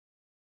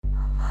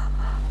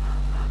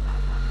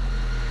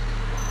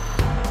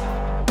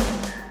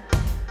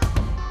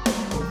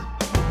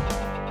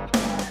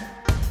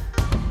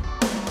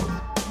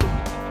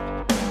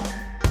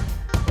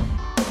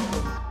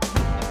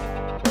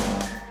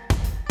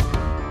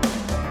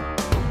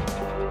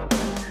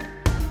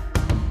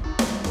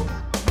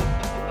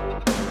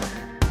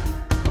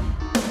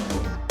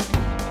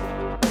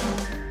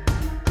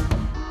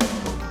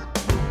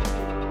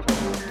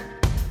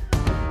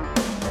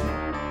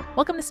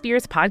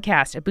Spears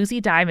Podcast, a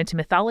boozy dive into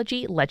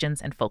mythology,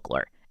 legends, and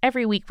folklore.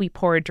 Every week we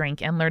pour a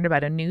drink and learn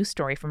about a new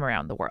story from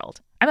around the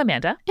world. I'm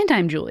Amanda. And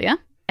I'm Julia.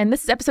 And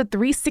this is episode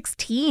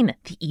 316,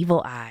 The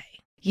Evil Eye.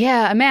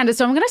 Yeah, Amanda,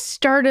 so I'm going to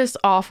start us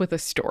off with a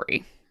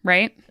story,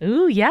 right?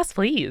 Ooh, yes,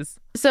 please.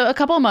 So a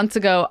couple of months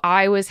ago,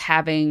 I was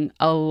having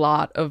a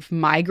lot of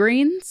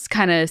migraines,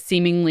 kind of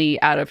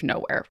seemingly out of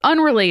nowhere.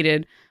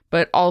 Unrelated,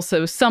 but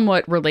also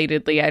somewhat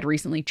relatedly, I'd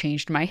recently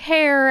changed my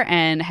hair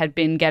and had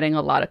been getting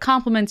a lot of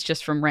compliments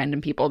just from random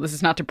people. This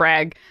is not to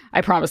brag.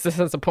 I promise this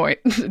has a point.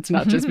 It's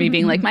not just me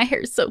being like, my hair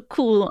is so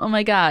cool. Oh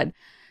my God.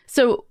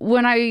 So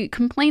when I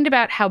complained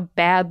about how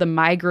bad the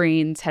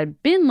migraines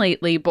had been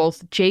lately,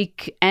 both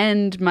Jake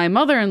and my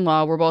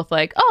mother-in-law were both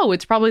like, oh,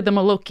 it's probably the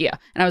Malokia.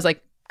 And I was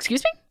like,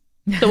 excuse me?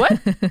 The what?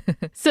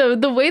 So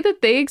the way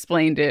that they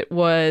explained it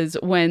was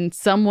when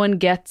someone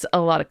gets a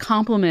lot of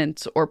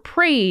compliments or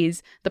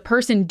praise, the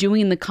person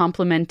doing the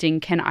complimenting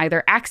can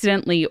either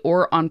accidentally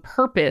or on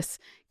purpose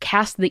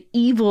cast the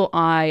evil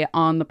eye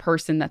on the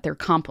person that they're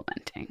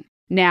complimenting.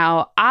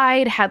 Now,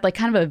 I'd had like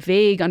kind of a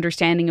vague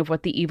understanding of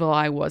what the evil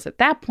eye was at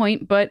that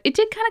point, but it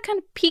did kind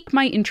of pique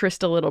my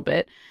interest a little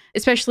bit,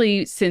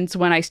 especially since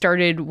when I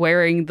started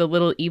wearing the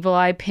little evil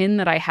eye pin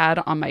that I had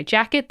on my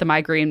jacket, the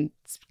migraine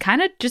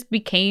kind of just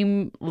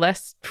became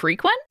less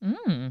frequent.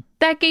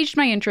 That gauged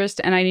my interest,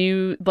 and I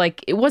knew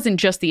like it wasn't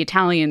just the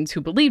Italians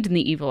who believed in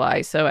the evil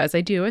eye. So as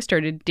I do, I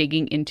started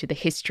digging into the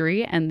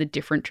history and the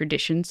different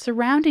traditions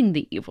surrounding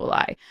the evil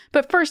eye.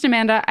 But first,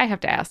 Amanda, I have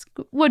to ask,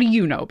 what do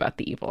you know about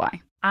the evil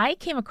eye? I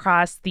came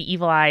across the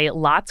evil eye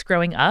lots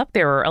growing up.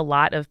 There were a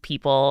lot of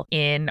people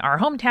in our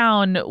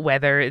hometown,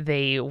 whether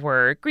they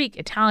were Greek,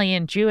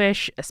 Italian,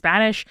 Jewish,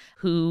 Spanish,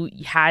 who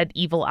had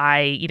evil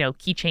eye,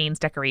 keychains,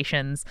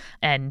 decorations,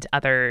 and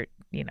other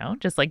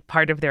just like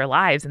part of their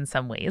lives in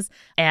some ways.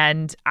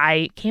 And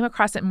I came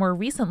across it more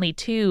recently,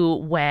 too,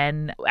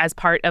 when as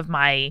part of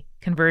my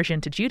conversion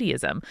to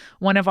Judaism,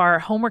 one of our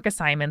homework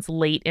assignments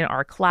late in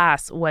our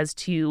class was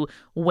to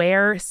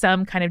wear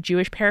some kind of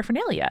Jewish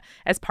paraphernalia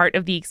as part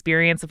of the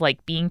experience of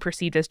like being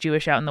perceived as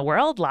Jewish out in the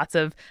world. Lots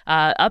of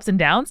ups and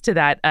downs to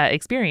that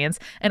experience.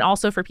 And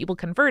also for people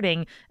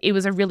converting, it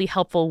was a really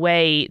helpful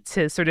way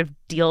to sort of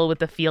deal with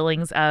the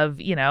feelings of,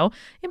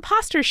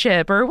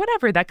 impostership or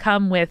whatever that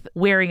come with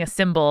wearing a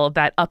symbol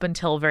that up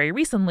until very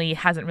recently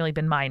hasn't really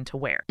been mine to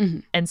wear. Mm-hmm.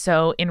 And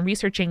so in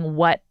researching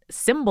what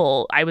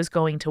symbol I was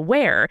going to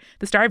wear,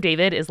 the Star of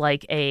David is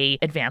like a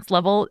advanced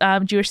level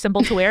Jewish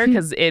symbol to wear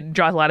because it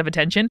draws a lot of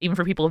attention, even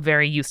for people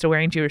very used to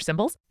wearing Jewish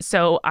symbols.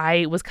 So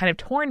I was kind of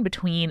torn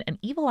between an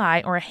evil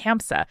eye or a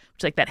hamsa,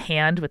 which is like that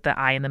hand with the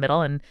eye in the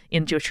middle, and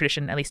in Jewish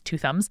tradition, at least two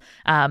thumbs.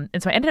 And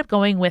so I ended up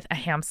going with a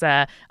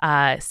hamsa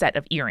set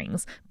of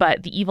earrings.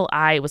 But the evil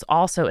eye was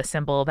also a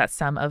symbol that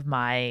some of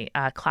my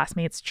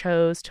classmates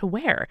chose to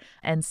wear.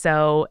 And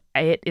so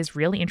it is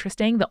really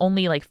interesting. The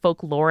only like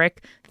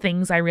folkloric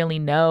things I really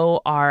know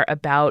are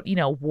about,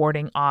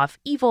 warding off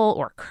evil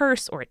or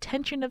curse or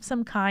attention of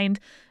some kind.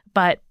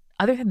 But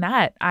other than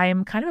that,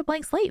 I'm kind of a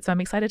blank slate, so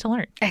I'm excited to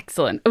learn.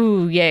 Excellent.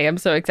 Ooh, yay. I'm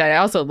so excited. I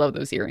also love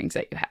those earrings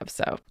that you have.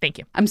 So thank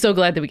you. I'm so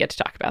glad that we get to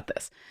talk about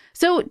this.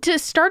 So to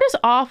start us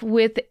off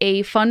with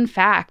a fun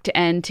fact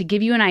and to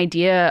give you an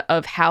idea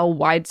of how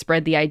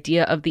widespread the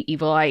idea of the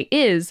evil eye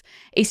is,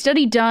 a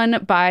study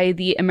done by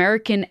the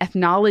American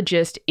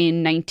ethnologist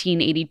in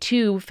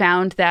 1982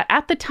 found that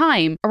at the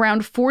time,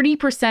 around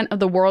 40%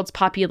 of the world's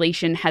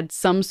population had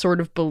some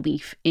sort of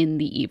belief in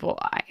the evil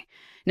eye.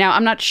 Now,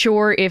 I'm not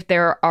sure if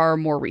there are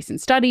more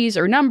recent studies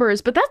or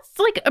numbers, but that's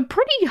like a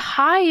pretty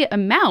high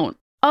amount.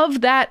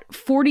 Of that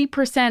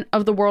 40%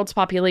 of the world's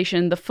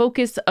population, the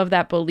focus of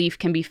that belief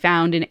can be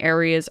found in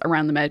areas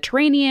around the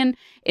Mediterranean,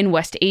 in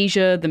West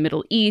Asia, the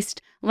Middle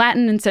East,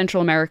 Latin and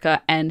Central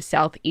America, and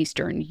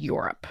Southeastern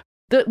Europe.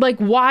 The like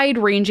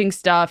wide-ranging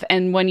stuff,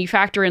 and when you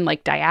factor in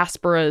like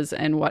diasporas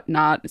and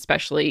whatnot,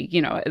 especially,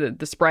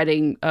 the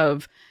spreading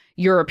of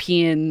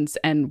Europeans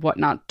and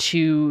whatnot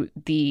to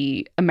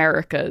the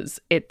Americas,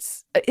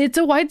 it's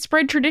a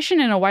widespread tradition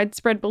and a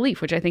widespread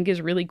belief, which I think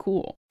is really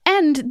cool.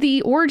 And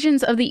the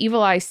origins of the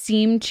evil eye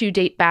seem to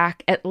date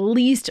back at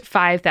least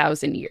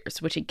 5,000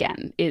 years, which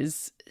again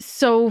is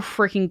so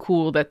freaking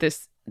cool that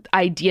this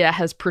idea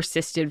has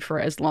persisted for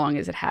as long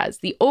as it has.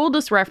 The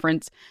oldest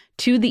reference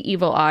to the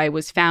evil eye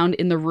was found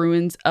in the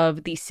ruins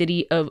of the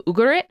city of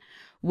Ugarit,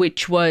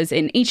 which was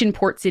an ancient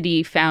port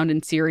city found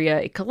in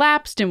Syria. It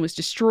collapsed and was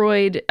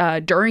destroyed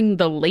during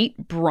the late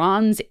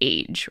Bronze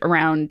Age,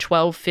 around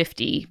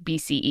 1250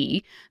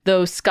 BCE,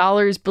 though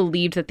scholars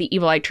believed that the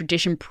evil eye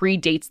tradition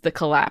predates the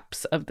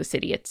collapse of the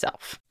city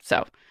itself.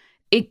 So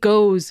it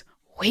goes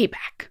way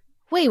back,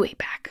 way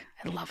back.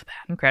 I love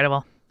that.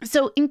 Incredible.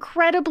 So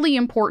incredibly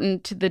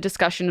important to the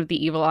discussion of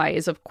the evil eye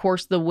is, of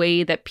course, the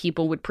way that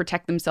people would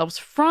protect themselves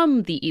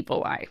from the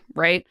evil eye,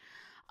 right?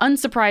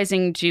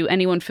 Unsurprising to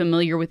anyone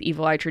familiar with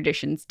evil eye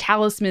traditions,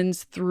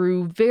 talismans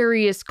through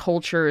various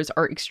cultures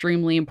are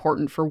extremely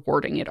important for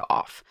warding it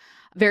off.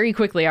 Very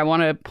quickly, I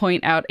want to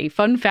point out a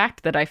fun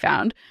fact that I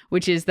found,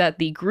 which is that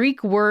the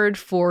Greek word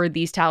for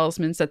these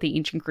talismans that the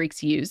ancient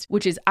Greeks used,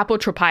 which is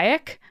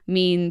apotropaic,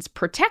 means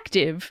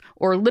protective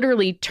or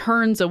literally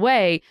turns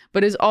away,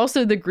 but is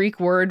also the Greek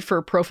word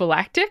for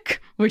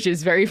prophylactic, which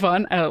is very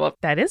fun. I love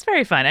That is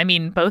very fun. I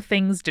mean, both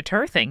things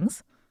deter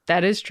things.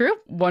 that. Is true.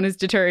 One is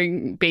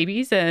deterring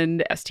babies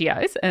and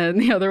STIs, and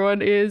the other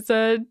one is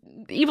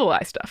evil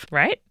eye stuff.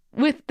 Right?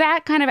 With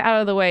that kind of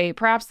out of the way,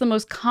 perhaps the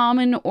most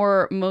common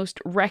or most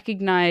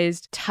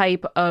recognized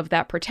type of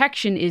that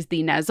protection is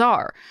the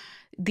nazar.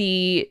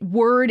 The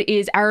word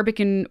is Arabic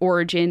in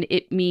origin.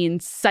 It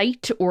means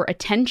sight or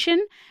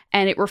attention,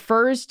 and it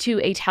refers to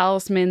a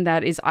talisman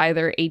that is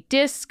either a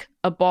disc,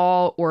 a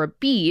ball, or a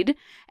bead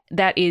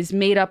that is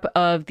made up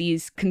of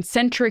these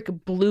concentric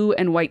blue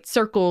and white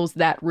circles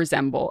that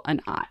resemble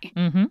an eye.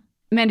 Mm-hmm.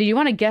 Mandy, do you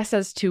want to guess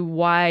as to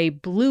why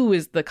blue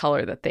is the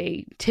color that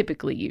they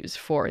typically use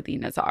for the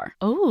nazar?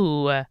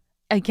 Oh,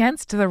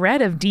 against the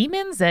red of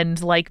demons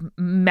and like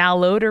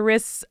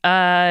malodorous,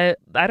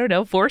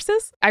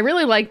 forces? I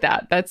really like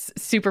that. That's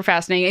super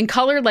fascinating. And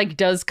color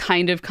does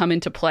kind of come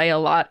into play a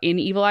lot in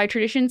evil eye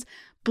traditions.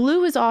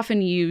 Blue is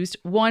often used,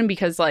 one,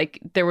 because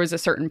there was a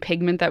certain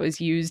pigment that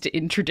was used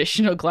in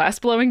traditional glass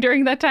blowing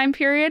during that time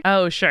period.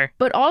 Oh, sure.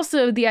 But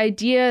also the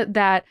idea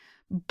that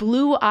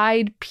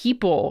blue-eyed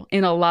people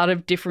in a lot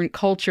of different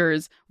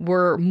cultures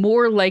were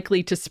more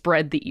likely to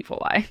spread the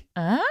evil eye.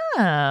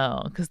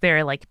 Oh, because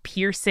they're like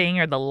piercing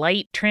or the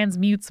light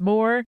transmutes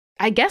more.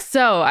 I guess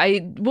so.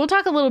 We'll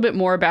talk a little bit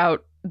more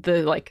about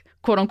the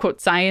quote unquote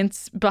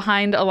science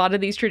behind a lot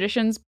of these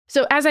traditions.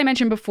 So as I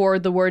mentioned before,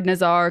 the word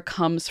nazar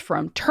comes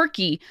from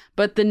Turkey,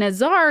 but the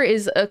nazar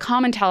is a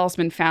common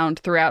talisman found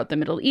throughout the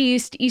Middle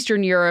East,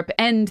 Eastern Europe,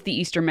 and the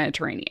Eastern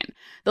Mediterranean.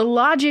 The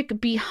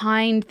logic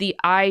behind the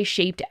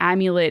eye-shaped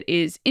amulet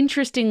is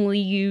interestingly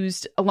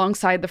used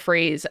alongside the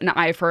phrase an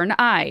eye for an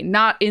eye,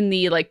 not in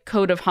the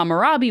Code of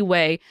Hammurabi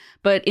way,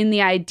 but in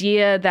the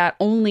idea that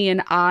only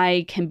an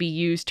eye can be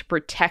used to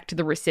protect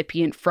the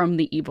recipient from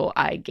the evil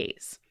eye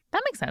gaze.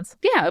 That makes sense.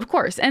 Yeah, of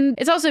course. And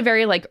it's also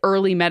very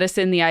early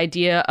medicine, the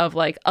idea of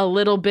a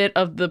little bit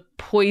of the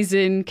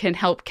poison can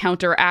help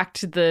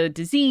counteract the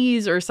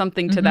disease or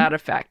something to that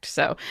effect.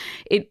 So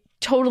it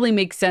totally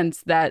makes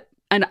sense that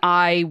an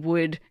eye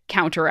would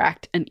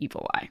counteract an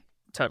evil eye.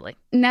 Totally.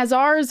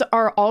 Nazars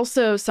are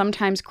also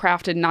sometimes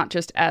crafted not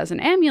just as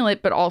an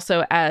amulet, but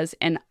also as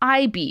an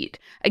eye bead.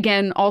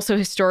 Again, also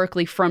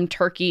historically from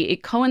Turkey,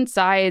 it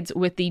coincides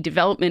with the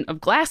development of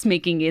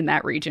glassmaking in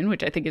that region,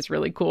 which I think is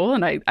really cool.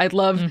 And I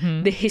love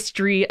the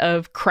history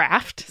of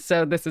craft.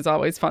 So this is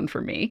always fun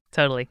for me.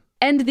 Totally.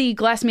 And the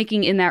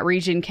glassmaking in that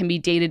region can be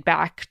dated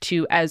back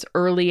to as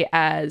early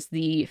as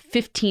the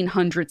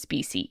 1500s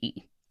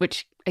BCE,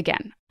 which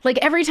again,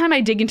 every time I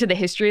dig into the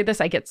history of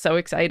this, I get so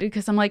excited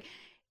because I'm like,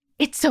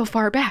 it's so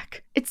far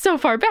back. It's so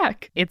far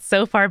back. It's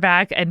so far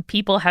back, and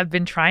people have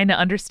been trying to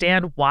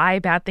understand why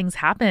bad things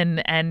happen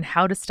and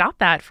how to stop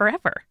that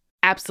forever.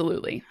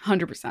 Absolutely.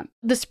 100%.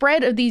 The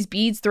spread of these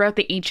beads throughout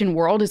the ancient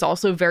world is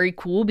also very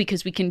cool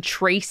because we can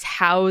trace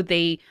how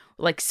they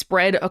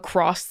spread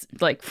across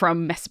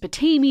from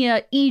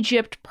Mesopotamia,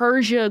 Egypt,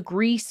 Persia,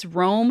 Greece,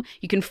 Rome.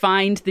 You can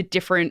find the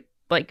different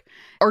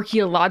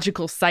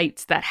archaeological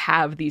sites that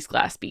have these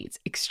glass beads.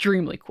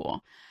 Extremely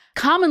cool.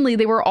 Commonly,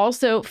 they were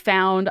also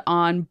found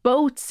on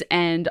boats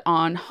and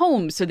on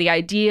homes. So the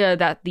idea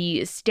that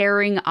the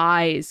staring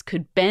eyes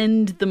could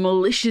bend the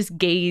malicious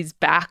gaze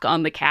back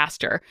on the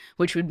caster,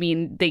 which would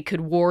mean they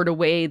could ward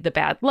away the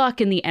bad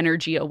luck and the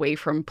energy away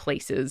from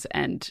places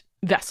and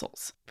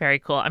vessels. Very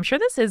cool. I'm sure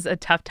this is a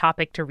tough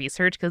topic to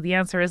research because the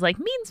answer is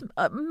means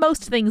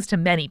most things to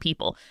many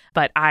people.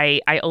 But I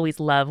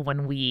always love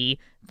when we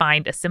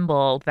find a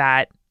symbol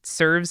that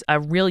serves a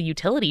real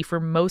utility for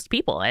most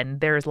people.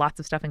 And there's lots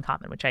of stuff in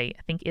common, which I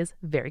think is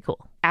very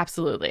cool.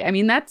 Absolutely. I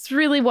mean, that's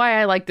really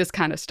why I like this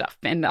kind of stuff.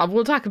 And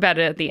we'll talk about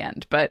it at the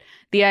end. But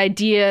the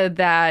idea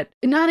that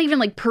not even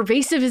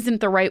pervasive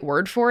isn't the right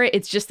word for it.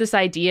 It's just this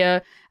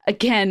idea,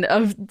 again,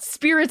 of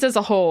spirits as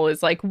a whole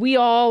is we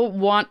all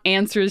want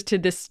answers to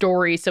this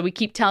story. So we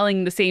keep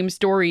telling the same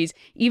stories,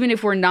 even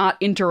if we're not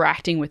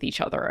interacting with each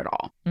other at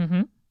all.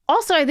 Mm-hmm.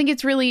 Also, I think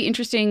it's really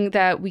interesting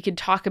that we could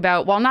talk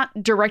about, while not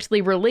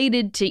directly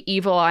related to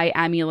evil eye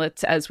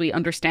amulets as we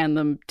understand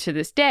them to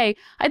this day,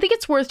 I think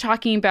it's worth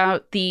talking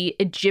about the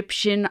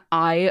Egyptian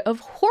Eye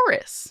of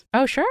Horus.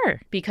 Oh,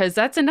 sure. Because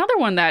that's another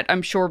one that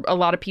I'm sure a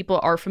lot of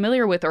people are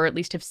familiar with or at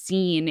least have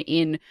seen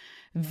in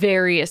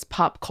various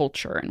pop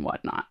culture and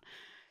whatnot.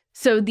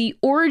 So the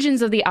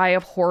origins of the Eye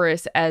of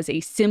Horus as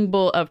a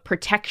symbol of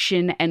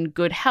protection and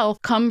good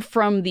health come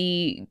from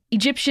the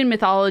Egyptian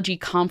mythology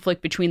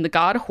conflict between the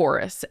god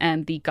Horus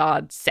and the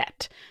god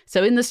Set.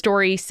 So in the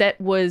story, Set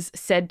was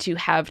said to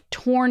have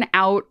torn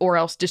out or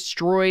else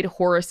destroyed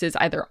Horus's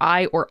either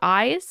eye or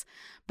eyes,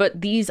 but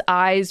these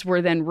eyes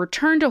were then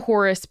returned to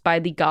Horus by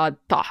the god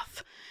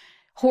Thoth.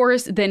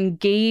 Horus then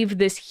gave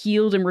this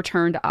healed and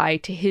returned eye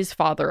to his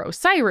father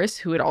Osiris,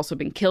 who had also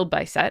been killed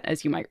by Set,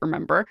 as you might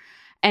remember.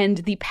 And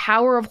the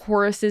power of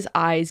Horus's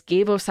eyes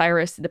gave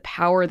Osiris the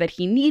power that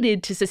he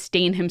needed to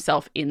sustain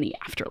himself in the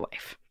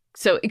afterlife.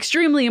 So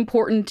extremely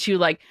important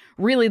to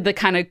really the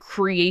kind of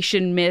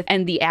creation myth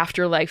and the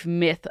afterlife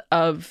myth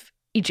of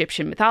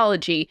Egyptian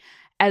mythology,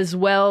 as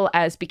well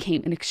as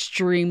became an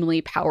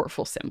extremely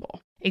powerful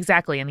symbol.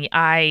 Exactly. And the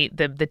eye,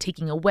 the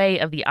taking away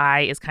of the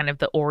eye is kind of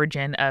the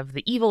origin of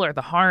the evil or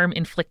the harm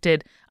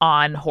inflicted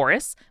on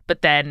Horus.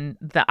 But then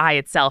the eye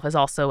itself is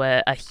also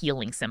a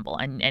healing symbol.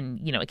 And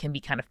it can be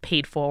kind of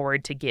paid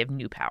forward to give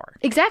new power.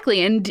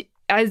 Exactly. And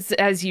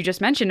as you just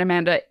mentioned,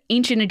 Amanda,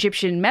 ancient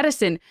Egyptian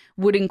medicine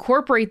would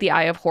incorporate the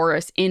Eye of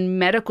Horus in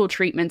medical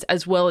treatments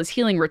as well as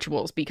healing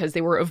rituals because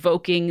they were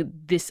evoking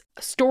this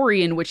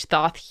story in which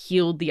Thoth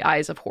healed the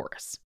eyes of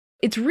Horus.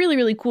 It's really,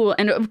 really cool.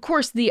 And of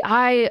course, the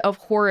Eye of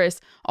Horus,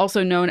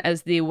 also known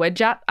as the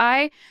Wedjat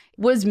Eye,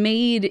 was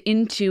made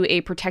into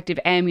a protective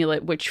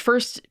amulet, which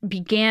first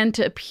began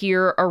to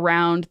appear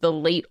around the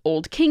late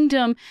Old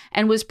Kingdom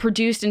and was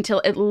produced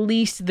until at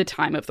least the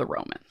time of the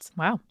Romans.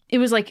 Wow. It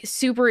was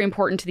super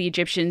important to the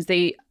Egyptians.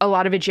 A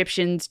lot of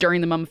Egyptians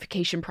during the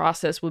mummification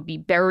process would be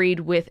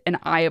buried with an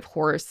Eye of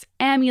Horus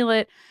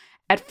amulet.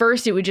 At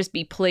first, it would just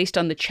be placed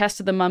on the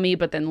chest of the mummy,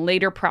 but then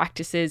later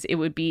practices, it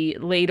would be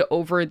laid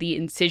over the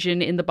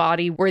incision in the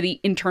body where the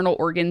internal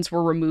organs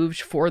were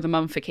removed for the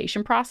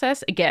mummification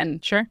process. Again,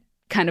 sure,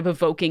 kind of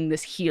evoking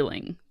this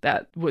healing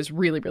that was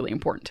really, really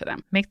important to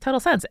them. Makes total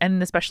sense.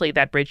 And especially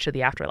that bridge to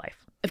the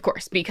afterlife. Of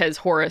course, because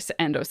Horus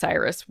and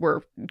Osiris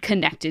were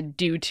connected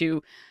due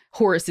to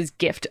Horus's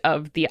gift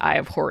of the Eye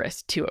of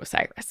Horus to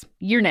Osiris.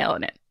 You're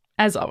nailing it.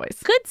 As always.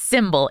 Good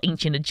symbol,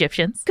 ancient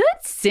Egyptians. Good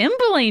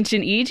symbol,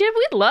 ancient Egypt.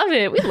 We'd love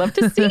it. We'd love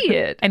to see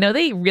it. I know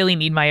they really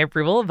need my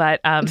approval,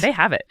 but they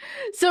have it.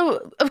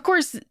 So, of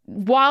course,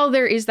 while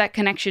there is that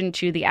connection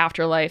to the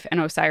afterlife and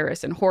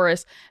Osiris and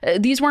Horus,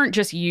 these weren't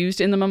just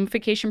used in the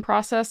mummification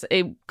process.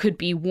 It could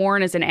be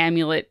worn as an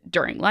amulet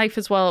during life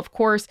as well, of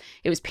course.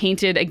 It was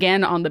painted,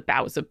 again, on the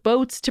bows of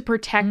boats to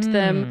protect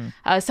them.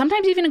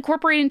 Sometimes even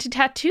incorporated into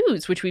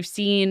tattoos, which we've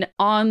seen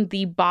on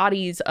the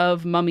bodies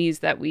of mummies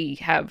that we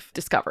have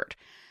discovered.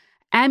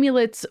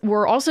 Amulets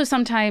were also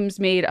sometimes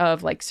made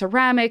of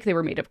ceramic. They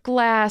were made of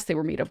glass. They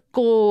were made of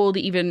gold,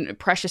 even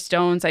precious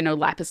stones. I know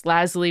lapis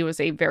lazuli was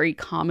a very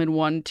common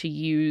one to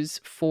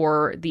use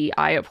for the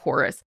Eye of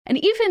Horus. And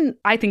even,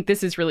 I think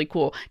this is really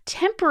cool,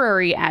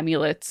 temporary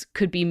amulets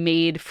could be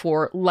made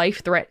for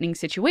life-threatening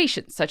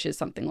situations, such as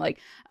something like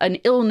an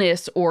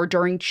illness or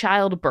during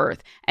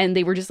childbirth. And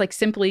they were just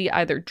simply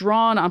either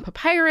drawn on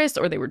papyrus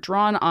or they were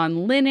drawn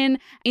on linen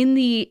in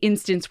the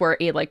instance where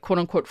a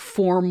quote-unquote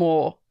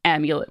formal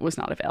amulet was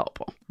not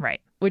available. Right.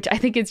 Which I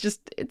think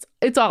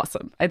it's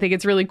awesome. I think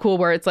it's really cool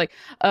where it's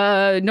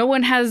no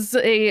one has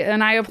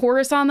an Eye of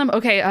Horus on them.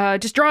 Okay,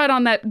 just draw it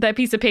on that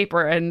piece of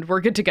paper and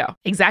we're good to go.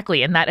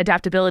 Exactly. And that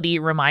adaptability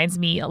reminds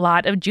me a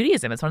lot of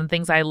Judaism. It's one of the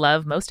things I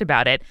love most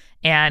about it.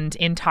 And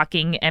in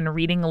talking and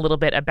reading a little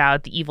bit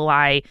about the evil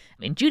eye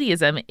in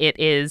Judaism, it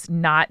is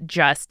not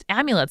just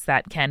amulets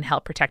that can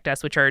help protect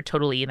us, which are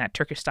totally in that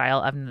Turkish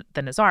style of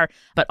the Nazar,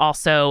 but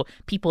also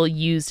people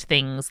used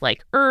things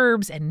like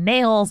herbs and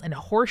nails and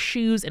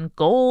horseshoes and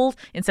gold.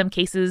 In some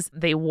cases,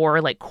 they wore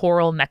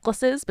coral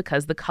necklaces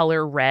because the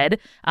color red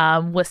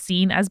was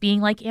seen as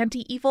being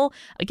anti-evil.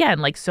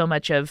 Again, so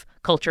much of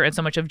culture and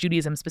so much of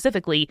Judaism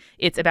specifically,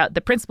 it's about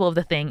the principle of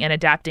the thing and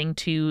adapting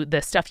to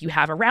the stuff you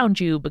have around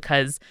you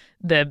because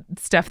the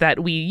stuff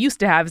that we used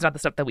to have is not the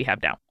stuff that we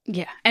have now.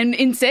 Yeah. And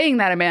in saying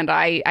that, Amanda,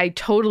 I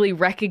totally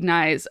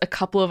recognize a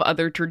couple of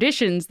other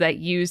traditions that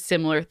use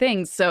similar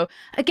things. So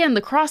again,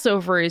 the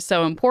crossover is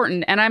so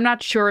important. And I'm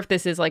not sure if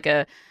this is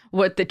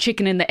what the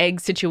chicken and the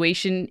egg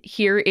situation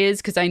here is,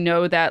 because I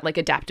know that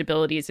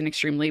adaptability is an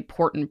extremely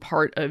important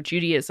part of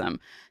Judaism.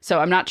 So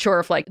I'm not sure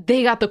if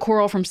they got the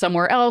coral from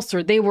somewhere else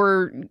or they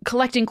were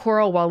collecting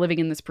coral while living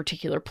in this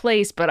particular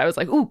place. But I was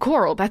ooh,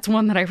 coral, that's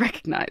one that I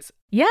recognize.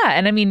 Yeah.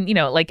 And I mean,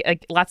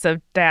 lots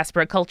of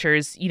diaspora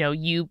cultures,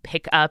 you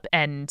pick up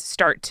and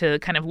start to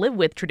kind of live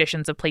with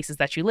traditions of places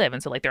that you live.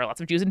 And so there are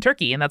lots of Jews in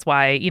Turkey. And that's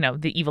why,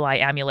 the evil eye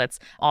amulets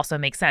also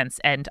make sense.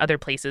 And other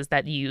places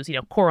that use,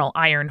 coral,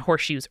 iron,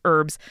 horseshoes,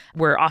 herbs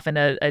were often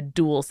a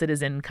dual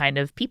citizen kind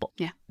of people.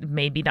 Yeah.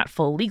 Maybe not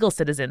full legal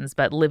citizens,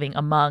 but living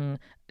among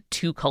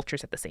two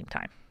cultures at the same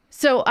time.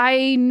 So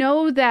I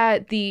know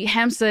that the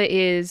Hamsa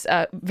is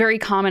very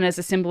common as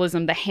a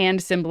symbolism, the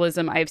hand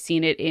symbolism. I've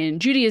seen it in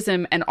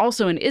Judaism and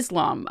also in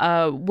Islam.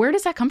 Where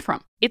does that come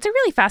from? It's a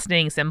really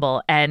fascinating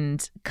symbol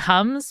and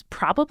comes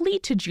probably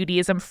to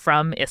Judaism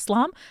from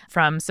Islam,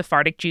 from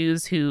Sephardic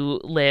Jews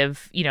who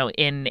live,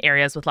 in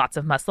areas with lots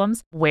of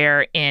Muslims,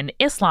 where in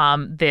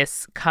Islam,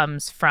 this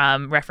comes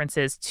from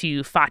references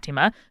to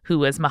Fatima, who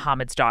was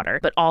Muhammad's daughter,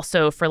 but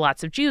also for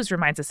lots of Jews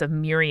reminds us of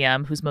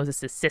Miriam, who's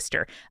Moses'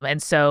 sister.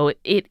 And so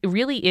it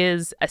really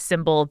is a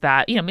symbol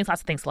that, means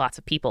lots of things to lots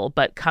of people,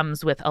 but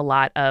comes with a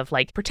lot of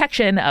like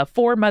protection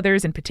for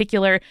mothers in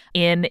particular.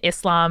 In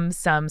Islam,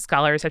 some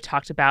scholars have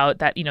talked about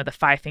that, the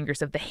 5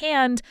 fingers of the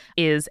hand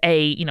is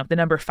the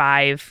number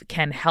 5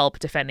 can help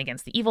defend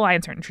against the evil eye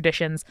in certain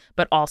traditions,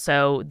 but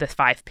also the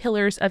 5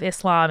 pillars of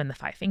Islam and the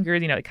 5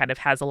 fingers, it kind of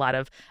has a lot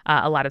of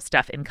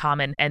stuff in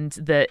common. And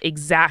the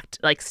exact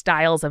like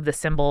styles of the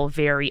symbol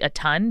vary a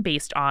ton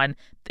based on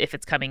if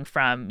it's coming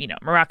from,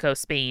 Morocco,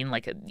 Spain,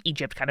 like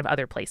Egypt, kind of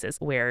other places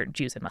where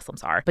Jews and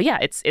Muslims are. But yeah,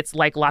 it's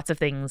like lots of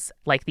things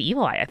like the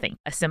evil eye, I think,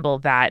 a symbol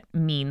that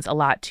means a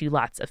lot to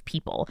lots of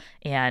people.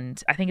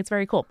 And I think it's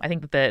very cool. I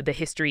think that the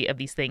history of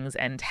these things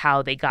and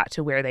how they got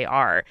to where they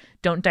are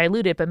don't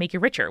dilute it, but make it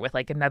richer with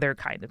like another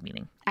kind of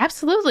meaning.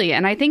 Absolutely.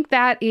 And I think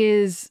that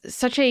is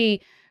such a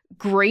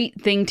great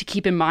thing to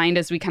keep in mind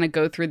as we kind of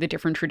go through the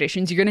different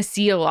traditions. You're going to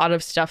see a lot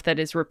of stuff that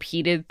is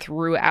repeated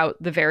throughout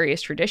the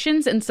various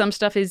traditions, and some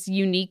stuff is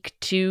unique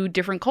to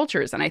different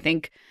cultures. And I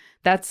think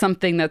that's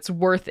something that's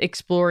worth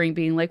exploring,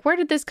 being like, where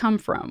did this come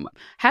from?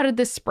 How did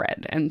this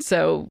spread? And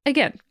so,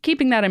 again,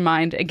 keeping that in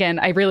mind, again,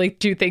 I really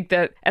do think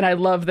that, and I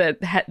love that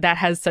that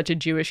has such a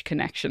Jewish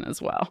connection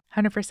as well.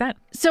 100%.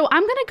 So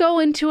I'm going to go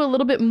into a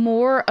little bit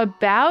more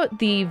about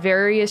the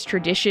various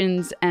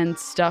traditions and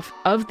stuff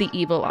of the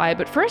evil eye.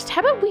 But first,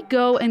 how about we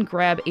go and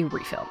grab a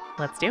refill?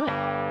 Let's do it.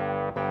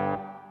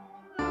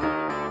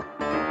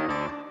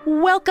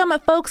 Welcome,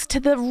 folks, to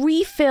the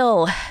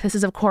Refill. This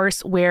is, of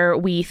course, where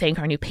we thank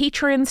our new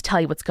patrons,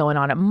 tell you what's going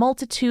on at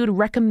Multitude,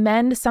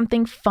 recommend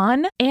something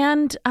fun,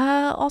 and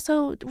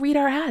also read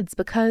our ads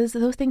because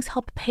those things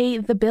help pay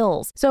the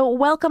bills. So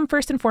welcome,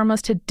 first and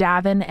foremost, to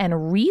Davin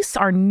and Reese,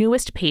 our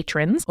newest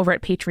patrons over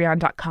at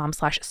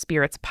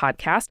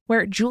patreon.com/spiritspodcast,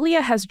 where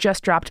Julia has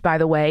just dropped, by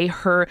the way,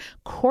 her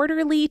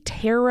quarterly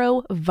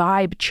tarot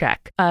vibe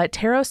check, a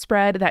tarot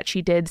spread that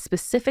she did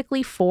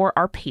specifically for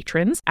our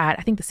patrons at,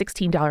 I think, the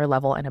 $16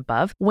 level and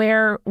above,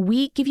 where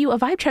we give you a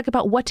vibe check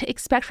about what to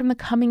expect from the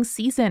coming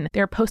season.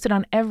 They're posted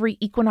on every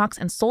equinox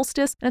and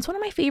solstice, and it's one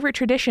of my favorite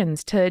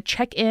traditions to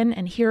check in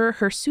and hear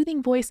her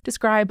soothing voice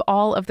describe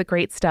all of the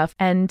great stuff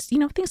and,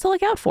 things to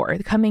look out for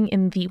coming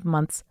in the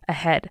months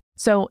ahead.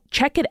 So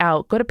check it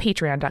out. Go to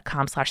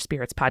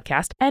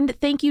patreon.com/spiritspodcast. And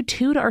thank you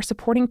too to our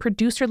supporting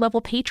producer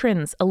level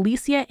patrons,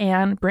 Alicia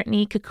Ann,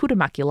 Brittany, Kakuta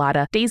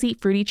Maculata, Daisy,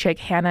 Fruity Chick,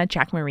 Hannah,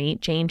 Jack Marie,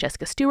 Jane,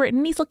 Jessica Stewart,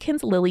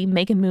 Nieselkins, Lily,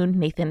 Megan Moon,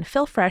 Nathan,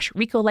 Phil Fresh,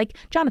 Rico Lake,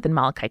 Jonathan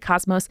Malachi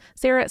Cosmos,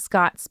 Sarah,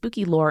 Scott,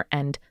 Spooky Lore,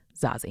 and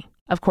Zazie.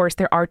 Of course,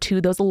 there are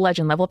those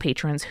legend level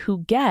patrons who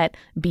get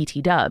BT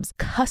dubs,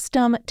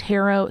 custom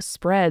tarot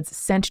spreads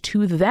sent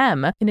to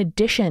them in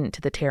addition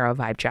to the tarot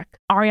vibe check.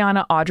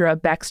 Ariana,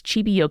 Audra, Bex,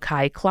 Chibi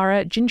Yokai,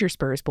 Clara, Ginger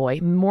Spurs Boy,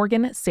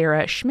 Morgan,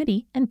 Sarah,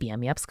 Schmitty, and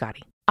BM Up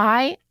Scotty.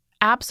 I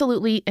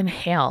absolutely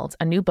inhaled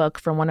a new book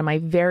from one of my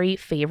very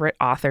favorite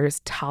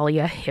authors,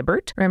 Talia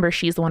Hibbert. Remember,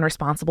 she's the one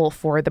responsible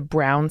for the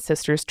Brown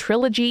Sisters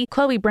trilogy,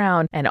 Chloe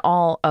Brown, and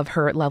all of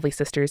her lovely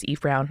sisters,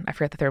 Eve Brown. I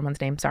forgot the third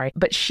one's name, sorry.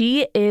 But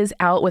she is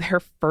out with her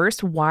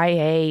first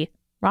YA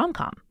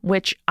rom-com,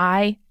 which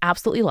I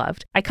absolutely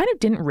loved. I kind of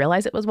didn't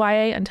realize it was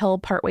YA until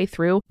partway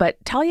through, but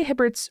Talia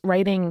Hibbert's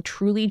writing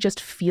truly just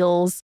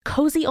feels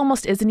cozy,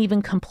 almost isn't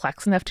even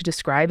complex enough to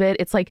describe it.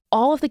 It's like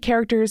all of the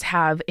characters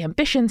have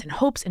ambitions and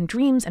hopes and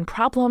dreams and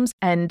problems,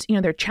 and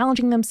they're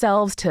challenging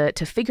themselves to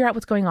figure out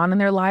what's going on in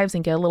their lives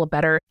and get a little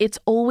better. It's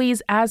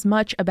always as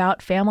much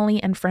about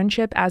family and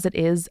friendship as it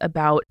is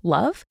about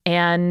love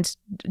and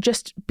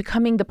just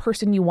becoming the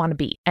person you want to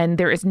be. And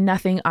there is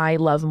nothing I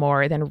love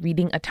more than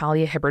reading a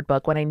Talia Hibbert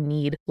book when I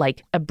need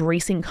like a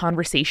bracing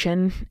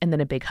conversation and then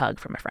a big hug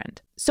from a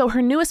friend. So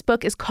her newest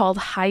book is called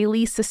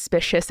Highly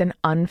Suspicious and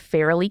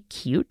Unfairly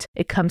Cute.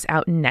 It comes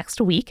out next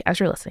week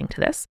as you're listening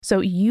to this. So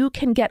you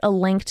can get a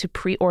link to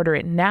pre-order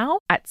it now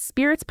at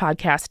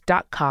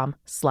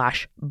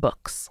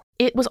spiritspodcast.com/books.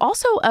 It was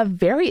also a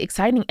very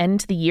exciting end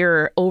to the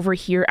year over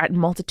here at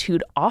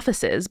Multitude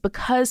offices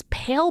because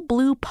Pale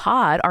Blue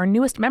Pod, our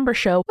newest member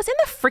show, was in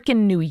the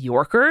frickin' New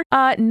Yorker.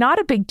 Not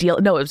a big deal.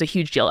 No, it was a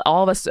huge deal.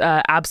 All of us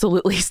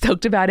absolutely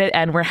stoked about it.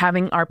 And we're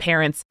having our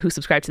parents who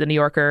subscribe to the New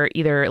Yorker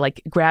either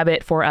like grab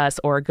it for us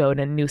or go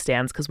to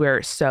newsstands because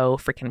we're so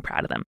freaking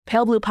proud of them.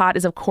 Pale Blue Pod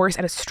is, of course,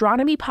 an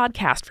astronomy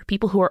podcast for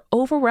people who are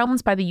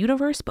overwhelmed by the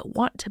universe but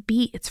want to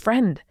be its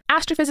friend.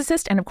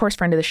 Astrophysicist and, of course,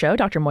 friend of the show,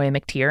 Dr. Moya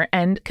McTeer,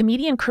 and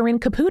comedian Corinne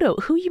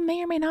Caputo, who you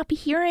may or may not be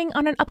hearing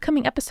on an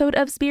upcoming episode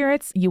of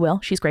Spirits. You will.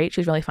 She's great.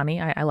 She's really funny.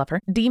 I love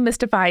her.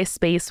 Demystify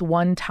space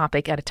one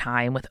topic at a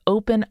time with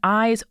open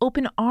eyes,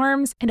 open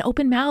arms, and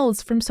open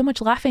mouths from so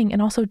much laughing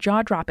and also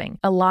jaw-dropping.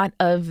 A lot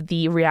of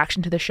the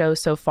reaction to the show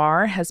so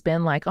far has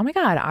been like, oh my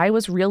God, I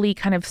was really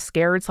kind of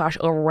scared /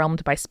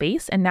 overwhelmed by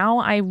space, and now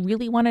I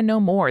really want to know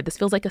more. This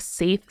feels like a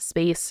safe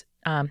space,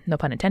 no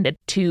pun intended,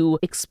 to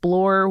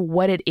explore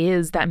what it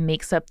is that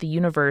makes up the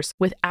universe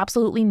with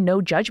absolutely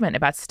no judgment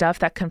about stuff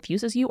that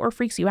confuses you or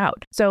freaks you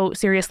out. So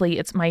seriously,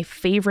 it's my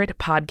favorite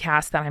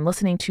podcast that I'm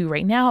listening to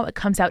right now. It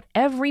comes out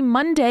every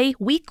Monday,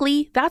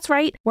 weekly. That's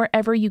right,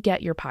 wherever you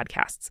get your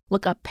podcasts.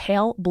 Look up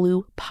Pale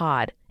Blue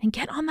Pod and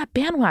get on that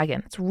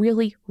bandwagon. It's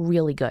really,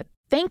 really good.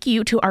 Thank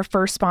you to our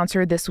first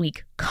sponsor this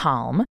week,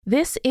 Calm.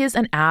 This is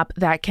an app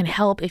that can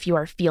help if you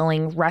are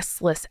feeling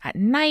restless at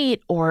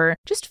night or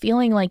just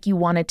feeling like you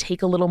want to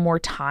take a little more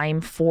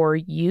time for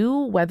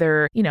you,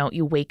 whether,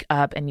 you wake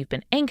up and you've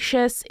been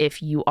anxious,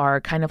 if you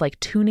are kind of like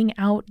tuning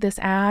out this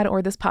ad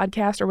or this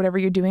podcast or whatever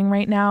you're doing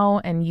right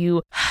now, and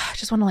you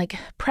just want to like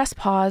press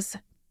pause.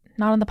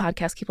 Not on the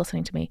podcast, keep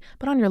listening to me,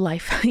 but on your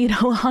life,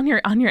 on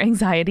your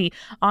anxiety,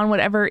 on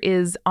whatever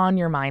is on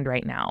your mind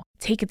right now.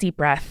 Take a deep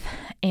breath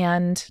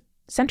and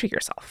center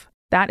yourself.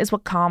 That is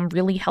what Calm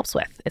really helps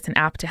with. It's an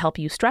app to help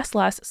you stress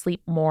less, sleep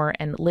more,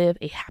 and live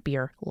a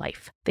happier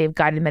life. They have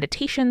guided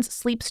meditations,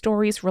 sleep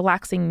stories,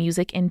 relaxing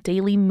music, and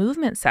daily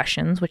movement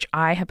sessions, which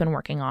I have been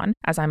working on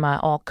as I'm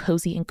all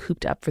cozy and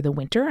cooped up for the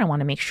winter. I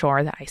want to make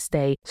sure that I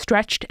stay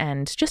stretched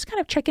and just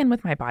kind of check in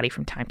with my body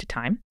from time to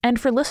time.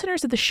 And for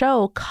listeners of the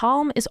show,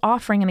 Calm is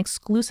offering an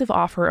exclusive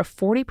offer of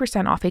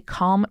 40% off a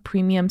Calm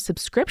premium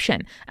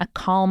subscription at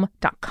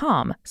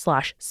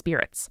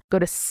calm.com/spirits. Go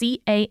to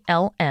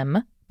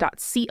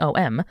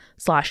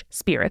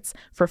calm.com/spirits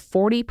for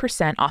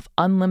 40% off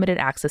unlimited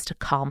access to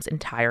Calm's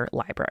entire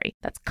library.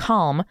 That's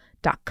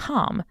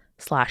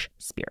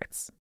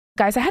calm.com/spirits.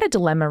 Guys, I had a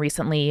dilemma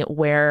recently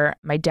where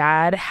my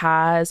dad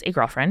has a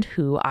girlfriend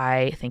who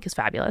I think is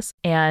fabulous,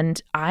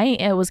 and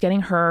I was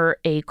getting her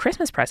a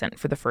Christmas present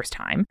for the first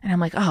time. And I'm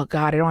like, oh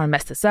God, I don't want to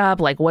mess this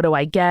up. Like, what do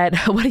I get?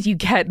 What do you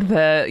get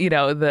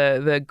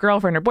the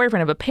girlfriend or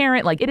boyfriend of a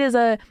parent? Like, it is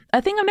a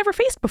thing I've never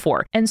faced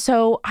before. And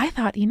so I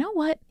thought, you know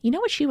what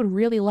she would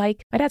really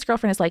like? My dad's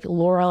girlfriend is like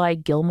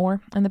Lorelai Gilmore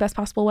in the best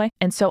possible way.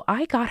 And so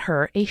I got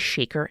her a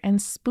Shaker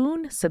and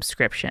Spoon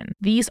subscription.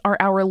 These are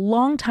our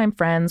longtime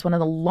friends, one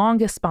of the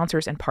longest sponsors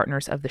and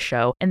partners of the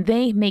show, and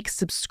they make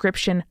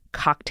subscription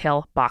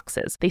cocktail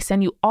boxes. They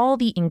send you all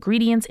the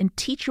ingredients and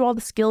teach you all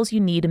the skills you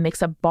need to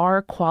mix up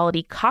bar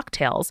quality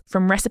cocktails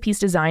from recipes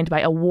designed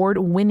by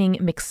award-winning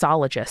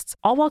mixologists,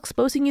 all while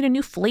exposing you to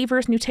new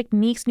flavors, new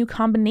techniques, new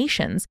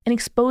combinations, and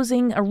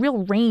exposing a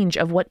real range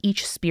of what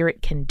each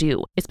spirit can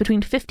do. It's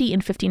between $50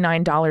 and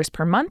 $59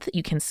 per month.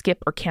 You can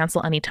skip or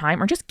cancel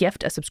anytime or just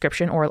gift a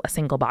subscription or a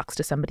single box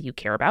to somebody you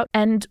care about.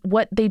 And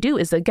what they do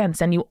is, again,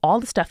 send you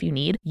all the stuff you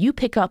need. You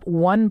pick up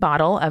one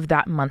bottle of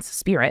that month's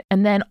spirit,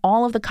 and then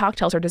all of the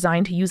cocktails are designed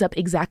to use up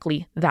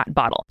exactly that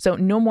bottle. So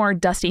no more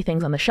dusty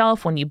things on the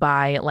shelf when you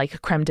buy like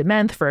creme de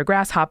menthe for a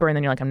grasshopper and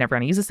then you're like, I'm never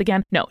going to use this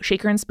again. No,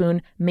 Shaker and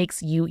Spoon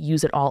makes you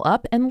use it all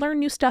up and learn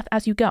new stuff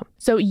as you go.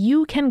 So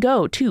you can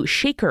go to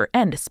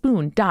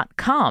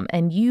shakerandspoon.com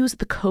and use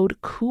the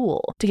code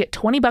COOL to get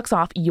 $20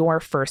 off your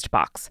first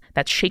box.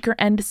 That's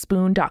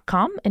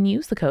shakerandspoon.com and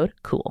use the code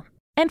COOL.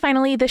 And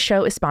finally, this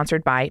show is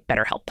sponsored by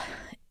BetterHelp.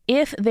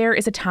 If there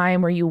is a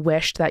time where you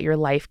wished that your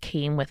life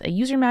came with a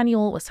user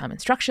manual with some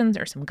instructions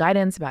or some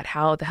guidance about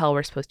how the hell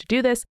we're supposed to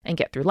do this and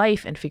get through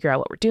life and figure out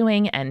what we're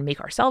doing and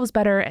make ourselves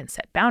better and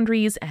set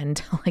boundaries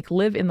and like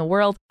live in the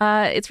world,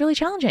 it's really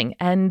challenging.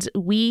 And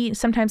we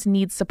sometimes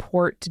need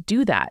support to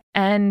do that.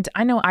 And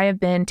I know I have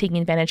been taking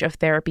advantage of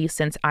therapy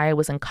since I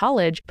was in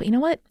college, but you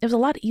know what? It was a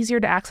lot easier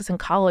to access in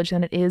college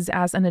than it is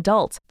as an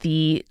adult.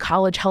 The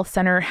college health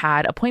center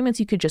had appointments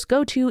you could just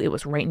go to. It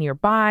was right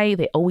nearby.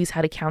 They always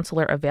had a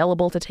counselor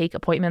available to take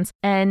appointments.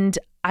 And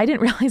I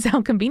didn't realize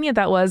how convenient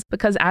that was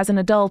because as an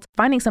adult,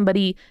 finding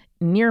somebody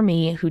near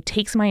me who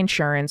takes my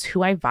insurance,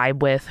 who I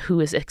vibe with, who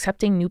is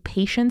accepting new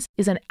patients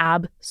is an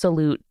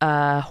absolute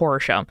horror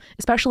show,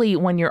 especially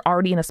when you're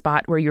already in a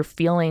spot where you're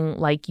feeling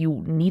like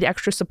you need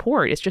extra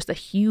support. It's just a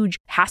huge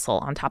hassle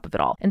on top of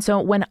it all. And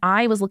so when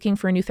I was looking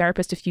for a new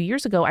therapist a few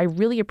years ago, I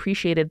really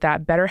appreciated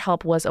that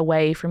BetterHelp was a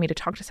way for me to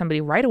talk to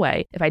somebody right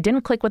away. If I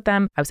didn't click with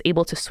them, I was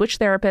able to switch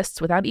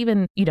therapists without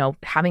even,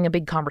 having a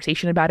big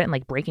conversation about it and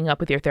like breaking up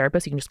with your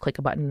therapist. You can just click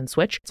a button and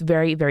switch. It's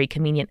very, very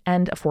convenient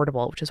and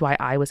affordable, which is why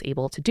I was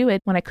able to do it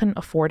when I couldn't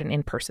afford an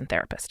in-person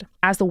therapist.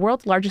 As the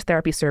world's largest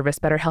therapy service,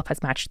 BetterHelp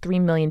has matched 3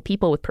 million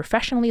people with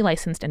professionally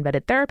licensed and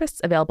vetted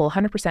therapists available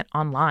 100%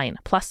 online.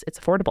 Plus, it's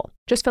affordable.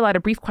 Just fill out a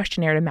brief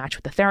questionnaire to match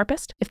with the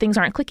therapist. If things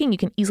aren't clicking, you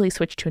can easily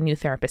switch to a new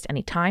therapist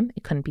anytime.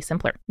 It couldn't be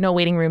simpler. No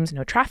waiting rooms,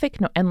 no traffic,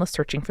 no endless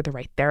searching for the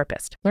right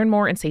therapist. Learn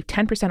more and save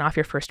 10% off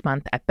your first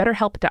month at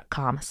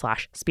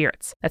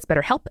betterhelp.com/spirits. That's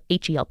BetterHelp,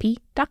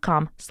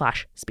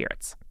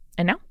 HELP.com/spirits.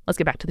 And now let's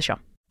get back to the show.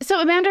 So,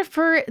 Amanda,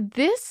 for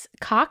this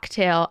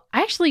cocktail,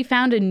 I actually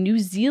found a New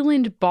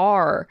Zealand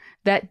bar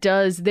that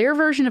does their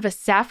version of a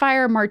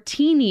sapphire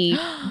martini,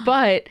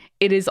 but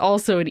it is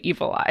also an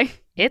evil eye.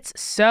 It's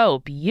so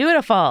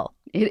beautiful.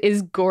 It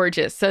is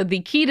gorgeous. So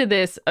the key to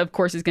this, of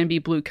course, is going to be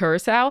blue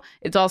curacao.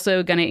 It's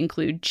also going to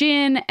include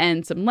gin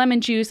and some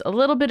lemon juice, a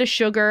little bit of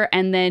sugar,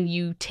 and then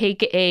you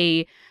take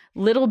a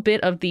little bit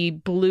of the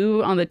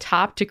blue on the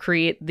top to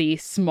create the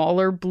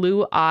smaller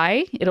blue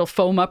eye. It'll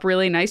foam up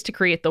really nice to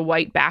create the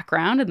white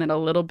background and then a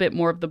little bit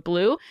more of the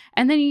blue.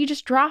 And then you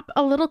just drop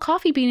a little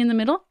coffee bean in the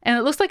middle and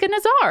it looks like a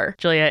Nazar.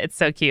 Julia, it's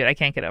so cute. I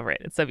can't get over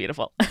it. It's so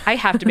beautiful. I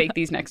have to make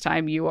these next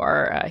time you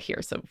are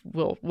here. So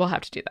we'll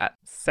have to do that.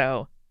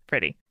 So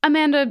pretty.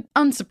 Amanda,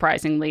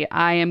 unsurprisingly,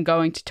 I am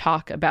going to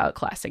talk about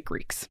classic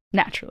Greeks,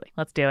 naturally.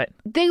 Let's do it.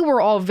 They were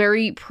all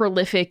very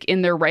prolific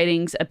in their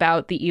writings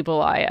about the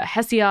evil eye.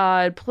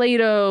 Hesiod,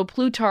 Plato,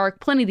 Plutarch,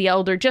 Pliny the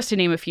Elder, just to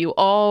name a few,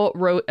 all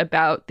wrote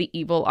about the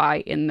evil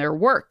eye in their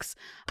works.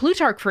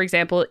 Plutarch, for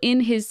example,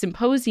 in his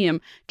Symposium,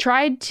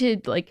 tried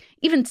to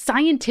even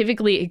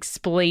scientifically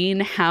explain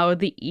how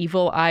the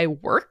evil eye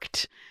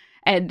worked.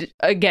 And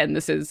again,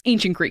 this is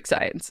ancient Greek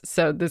science,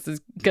 so this is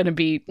going to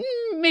be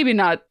maybe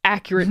not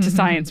accurate to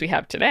science we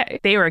have today.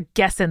 They were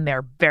guessing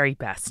their very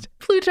best.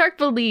 Plutarch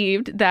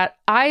believed that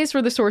eyes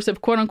were the source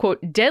of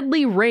quote-unquote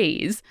deadly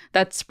rays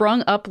that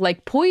sprung up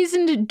like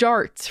poisoned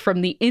darts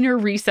from the inner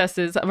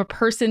recesses of a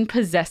person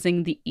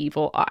possessing the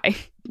evil eye.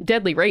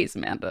 Deadly rays,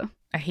 Amanda.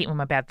 I hate when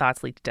my bad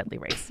thoughts lead to deadly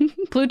rays.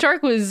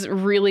 Plutarch was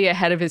really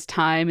ahead of his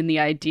time in the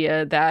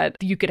idea that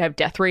you could have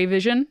death ray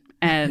vision.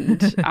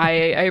 And I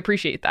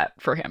appreciate that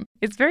for him.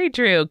 It's very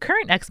true.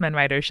 Current X-Men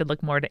writers should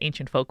look more to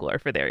ancient folklore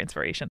for their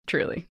inspiration.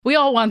 Truly. We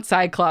all want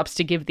Cyclops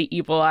to give the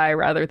evil eye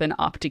rather than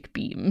optic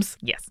beams.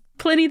 Yes.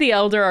 Pliny the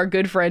Elder, our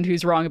good friend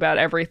who's wrong about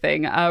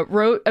everything,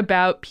 wrote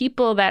about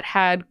people that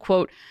had,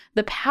 quote,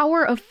 the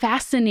power of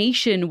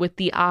fascination with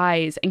the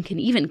eyes and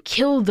can even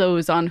kill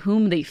those on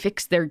whom they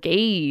fix their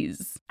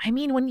gaze. I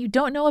mean, when you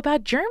don't know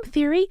about germ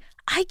theory,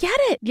 I get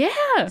it.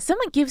 Yeah.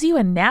 Someone gives you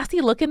a nasty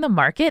look in the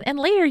market and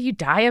later you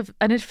die of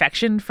an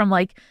infection from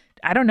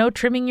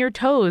trimming your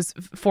toes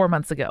 4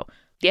 months ago.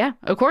 Yeah,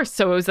 of course.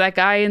 So it was that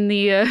guy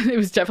it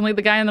was definitely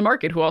the guy in the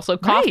market who also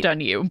coughed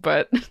on you,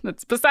 but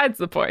that's besides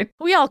the point.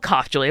 We all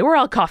cough, Julia. We're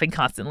all coughing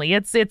constantly.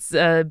 It's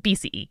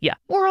BCE, yeah.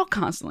 We're all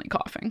constantly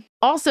coughing.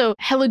 Also,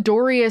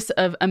 Helidorius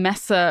of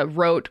Emesa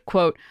wrote,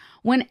 quote,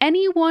 when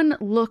anyone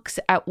looks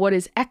at what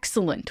is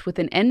excellent with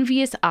an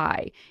envious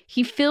eye,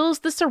 he fills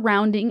the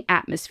surrounding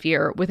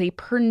atmosphere with a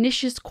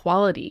pernicious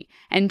quality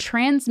and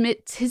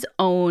transmits his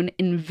own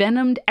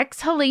envenomed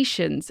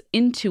exhalations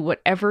into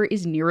whatever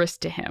is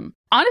nearest to him.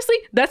 Honestly,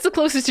 that's the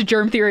closest to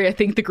germ theory I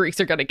think the Greeks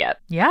are going to get.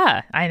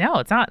 Yeah, I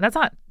know. That's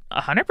not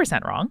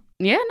 100% wrong.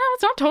 Yeah, no,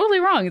 it's not totally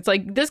wrong. It's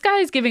like this guy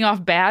is giving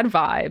off bad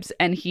vibes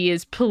and he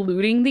is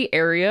polluting the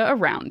area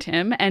around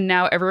him. And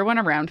now everyone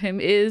around him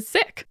is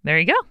sick. There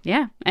you go.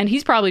 Yeah. And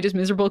he's probably just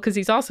miserable because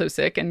he's also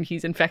sick and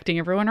he's infecting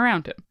everyone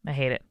around him. I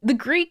hate it. The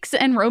Greeks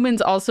and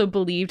Romans also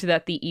believed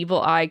that the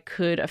evil eye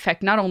could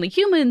affect not only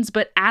humans,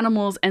 but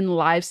animals and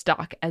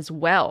livestock as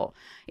well.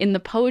 In the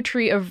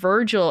poetry of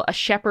Virgil, a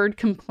shepherd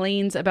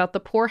complains about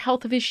the poor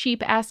health of his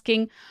sheep,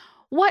 asking,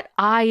 what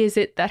eye is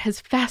it that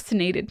has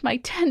fascinated my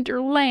tender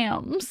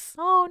lambs?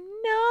 Oh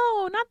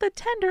no, not the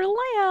tender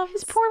lambs.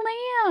 His poor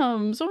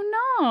lambs.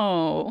 Oh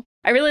no.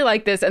 I really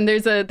like this. And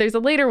there's a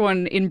later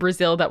one in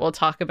Brazil that we'll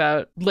talk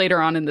about later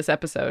on in this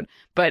episode.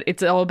 But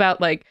it's all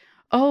about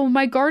oh,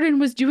 my garden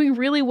was doing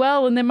really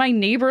well. And then my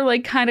neighbor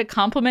kind of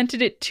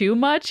complimented it too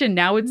much. And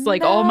now it's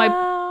all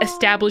my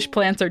established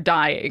plants are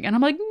dying. And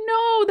I'm like,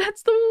 no,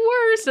 that's the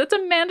worst. That's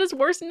Amanda's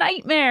worst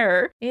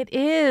nightmare. It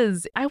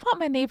is. I want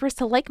my neighbors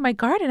to like my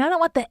garden. I don't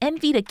want the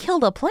envy to kill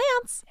the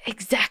plants.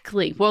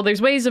 Exactly. Well,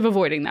 there's ways of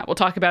avoiding that. We'll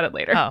talk about it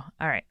later. Oh,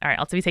 all right.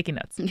 I'll be taking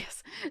notes.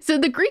 Yes. So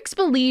the Greeks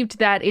believed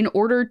that in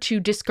order to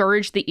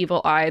discourage the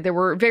evil eye, there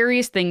were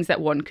various things that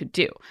one could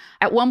do.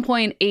 At one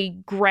point, a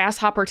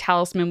grasshopper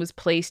talisman was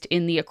placed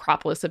in the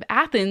Acropolis of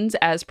Athens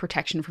as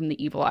protection from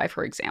the evil eye,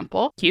 for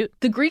example. Cute.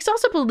 The Greeks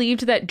also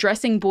believed that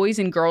dressing boys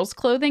in girls'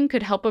 clothing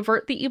could help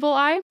avert the evil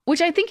eye,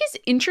 which I think is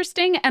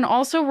interesting and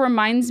also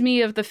reminds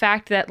me of the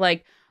fact that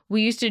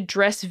we used to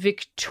dress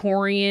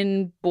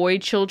Victorian boy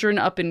children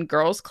up in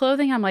girls'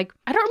 clothing. I'm like,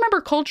 I don't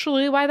remember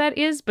culturally why that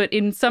is, but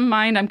in some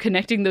mind, I'm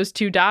connecting those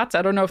two dots.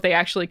 I don't know if they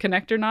actually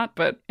connect or not,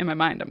 but in my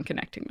mind, I'm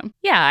connecting them.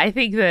 Yeah, I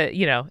think that,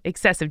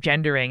 excessive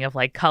gendering of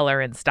color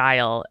and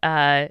style,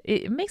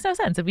 it makes no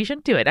sense if we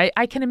shouldn't do it.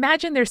 I can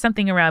imagine there's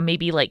something around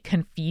maybe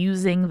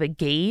confusing the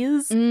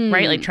gaze,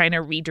 right? Trying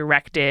to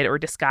redirect it or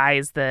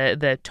disguise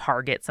the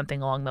target,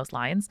 something along those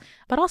lines,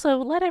 but also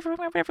let everyone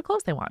wear whatever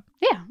clothes they want.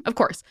 Yeah, of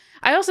course.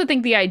 I also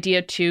think the idea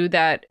too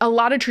that a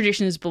lot of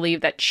traditions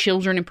believe that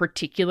children in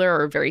particular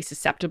are very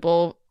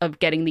susceptible of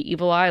getting the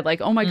evil eye.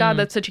 Oh my God,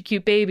 that's such a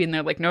cute baby. And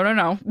they're like,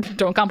 no,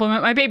 don't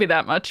compliment my baby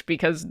that much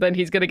because then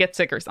he's going to get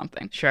sick or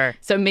something. Sure.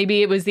 So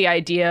maybe it was the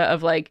idea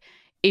of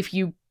if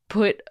you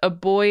put a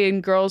boy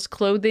in girls'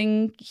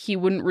 clothing, he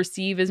wouldn't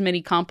receive as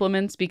many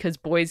compliments because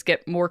boys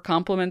get more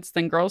compliments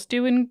than girls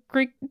do in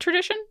Greek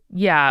tradition.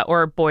 Yeah,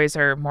 or boys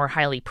are more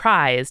highly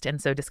prized. And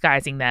so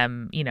disguising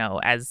them,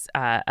 as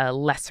a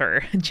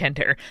lesser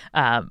gender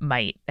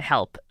might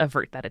help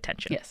avert that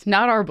attention. Yes,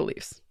 not our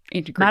beliefs.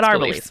 Ancient Greeks Not our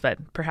beliefs, but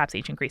perhaps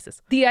ancient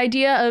Greece's. The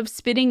idea of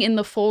spitting in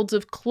the folds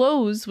of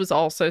clothes was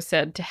also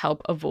said to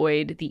help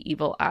avoid the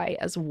evil eye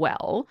as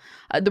well.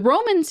 The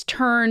Romans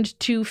turned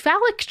to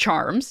phallic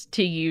charms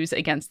to use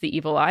against the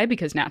evil eye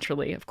because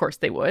naturally, of course,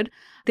 they would.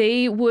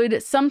 They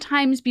would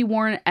sometimes be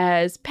worn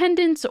as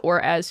pendants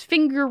or as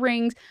finger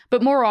rings,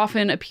 but more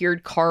often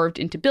appeared carved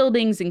into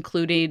buildings,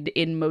 included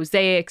in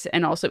mosaics,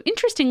 and also,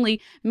 interestingly,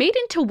 made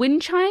into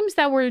wind chimes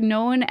that were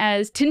known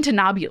as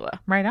tintinnabula.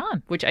 Right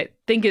on. Which I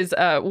think is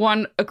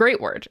one, a great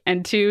word,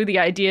 and two, the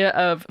idea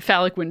of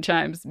phallic wind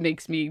chimes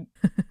makes me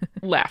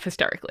laugh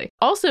hysterically.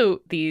 Also,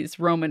 these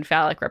Roman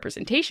phallic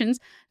representations,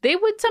 they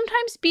would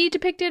sometimes be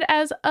depicted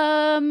as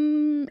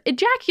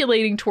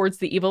ejaculating towards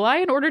the evil eye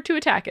in order to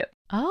attack it.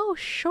 Oh,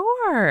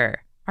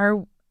 sure.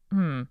 I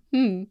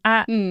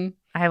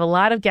have a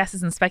lot of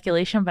guesses and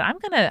speculation, but I'm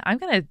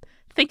gonna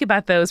think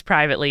about those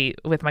privately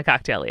with my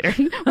cocktail later.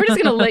 We're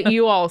just gonna let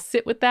you all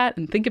sit with that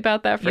and think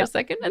about that for a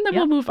second, and then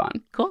we'll move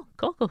on. Cool.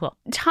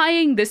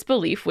 Tying this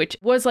belief, which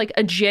was like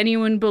a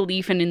genuine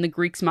belief and in the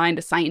Greeks' mind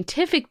a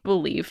scientific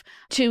belief,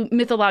 to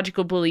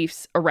mythological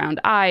beliefs around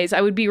eyes, I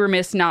would be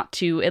remiss not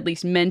to at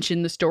least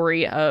mention the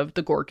story of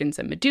the Gorgons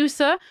and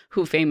Medusa,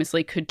 who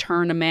famously could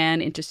turn a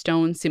man into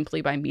stone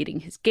simply by meeting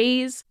his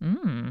gaze.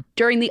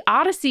 During the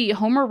Odyssey,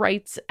 Homer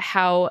writes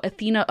how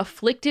Athena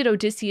afflicted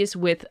Odysseus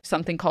with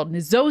something called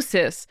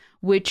nizosis,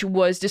 which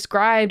was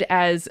described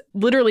as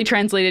literally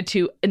translated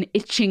to an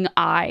itching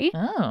eye,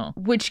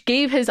 which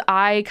gave his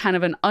eye kind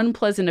of an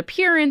unpleasant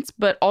appearance,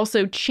 but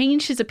also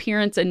changed his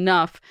appearance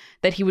enough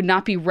that he would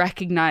not be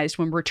recognized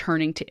when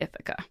returning to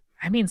Ithaca.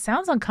 I mean,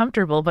 sounds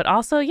uncomfortable, but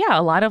also,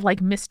 a lot of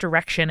like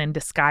misdirection and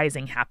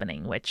disguising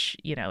happening, which,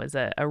 is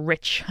a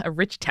rich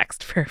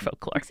text for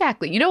folklore.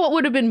 Exactly. You know what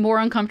would have been more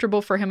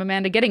uncomfortable for him,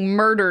 Amanda? Getting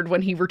murdered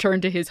when he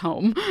returned to his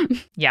home.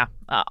 Yeah.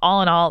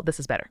 All in all, this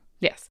is better.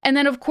 Yes. And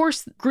then, of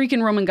course, Greek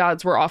and Roman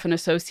gods were often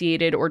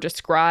associated or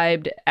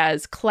described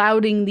as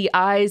clouding the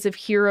eyes of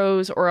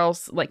heroes, or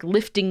else like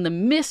lifting the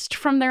mist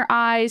from their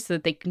eyes so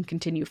that they can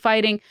continue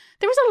fighting.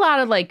 There was a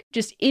lot of like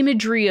just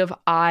imagery of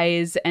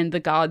eyes and the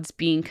gods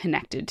being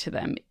connected to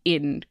them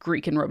in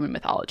Greek and Roman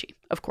mythology,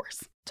 of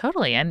course.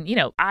 Totally. And,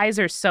 eyes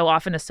are so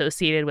often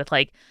associated with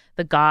like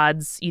the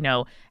gods,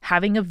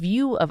 having a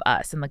view of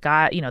us, and the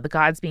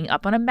gods being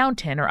up on a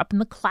mountain or up in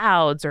the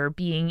clouds, or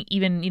being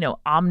even,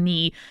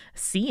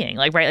 omni-seeing,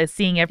 like, right, like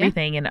seeing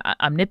everything, and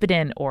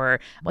omnipotent,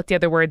 or what's the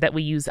other word that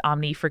we use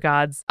omni for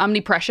gods?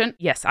 Omnipresent.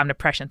 Yes,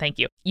 omnipresent. Thank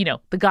you.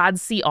 The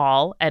gods see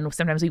all, and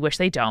sometimes we wish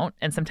they don't.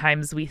 And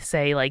sometimes we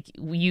say, like,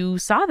 you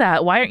saw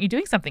that, why aren't you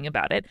doing something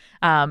about it?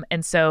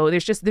 And so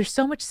there's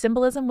so much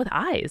symbolism with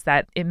eyes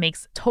that it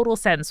makes total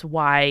sense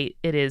why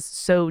it is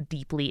so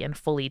deeply and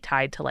fully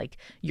tied to like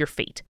your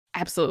fate.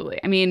 Absolutely.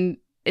 I mean,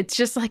 it's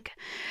just like,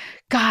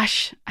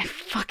 gosh, I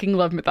fucking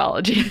love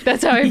mythology.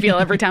 That's how I feel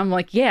every time. I'm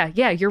like, yeah,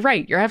 you're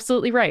right. You're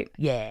absolutely right.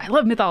 Yeah. I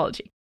love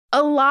mythology.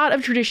 A lot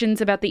of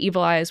traditions about the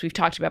evil eye, as we've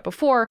talked about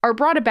before, are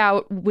brought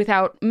about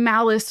without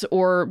malice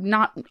or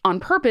not on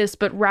purpose,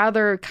 but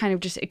rather kind of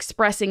just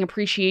expressing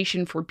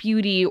appreciation for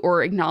beauty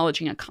or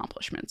acknowledging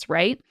accomplishments,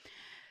 right?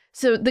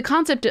 So the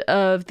concept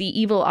of the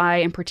evil eye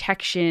and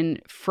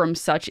protection from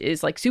such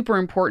is like super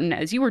important,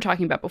 as you were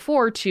talking about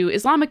before, to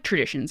Islamic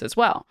traditions as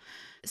well.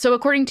 So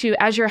according to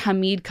Azhar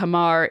Hamid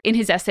Kamar, in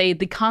his essay,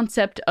 The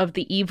Concept of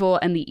the Evil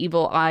and the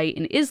Evil Eye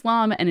in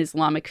Islam and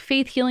Islamic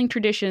Faith Healing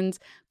Traditions,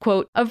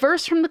 quote, a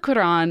verse from the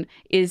Quran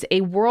is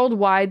a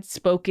worldwide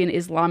spoken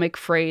Islamic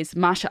phrase,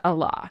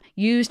 masha'Allah,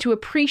 used to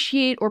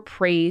appreciate or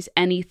praise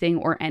anything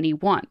or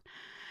anyone.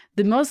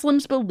 The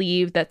Muslims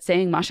believe that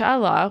saying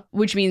masha'Allah,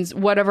 which means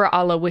whatever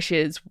Allah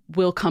wishes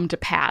will come to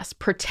pass,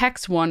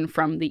 protects one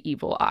from the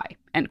evil eye,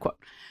 end quote.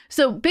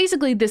 So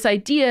basically, this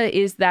idea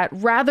is that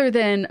rather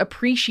than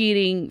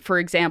appreciating, for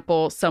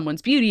example,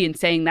 someone's beauty and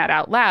saying that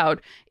out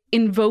loud,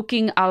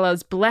 invoking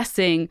Allah's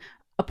blessing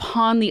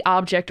upon the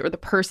object or the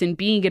person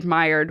being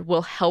admired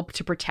will help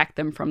to protect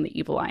them from the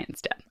evil eye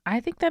instead. I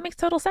think that makes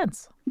total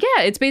sense.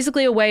 Yeah, it's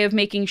basically a way of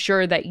making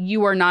sure that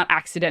you are not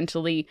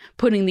accidentally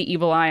putting the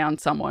evil eye on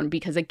someone.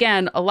 Because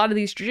again, a lot of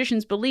these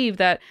traditions believe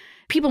that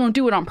people don't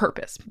do it on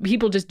purpose.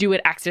 People just do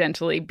it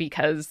accidentally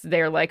because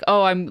they're like,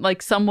 oh, I'm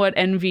like somewhat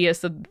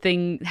envious of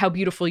how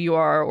beautiful you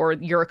are, or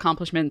your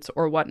accomplishments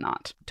or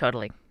whatnot.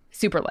 Totally.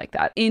 Super like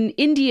that. In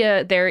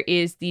India, there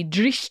is the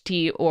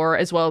drishti, or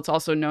as well, it's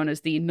also known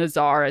as the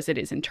nazar, as it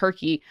is in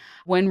Turkey,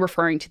 when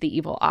referring to the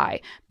evil eye.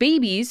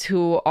 Babies,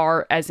 who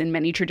are, as in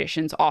many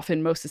traditions,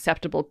 often most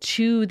susceptible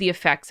to the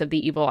effects of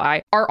the evil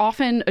eye, are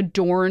often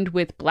adorned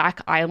with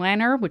black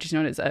eyeliner, which is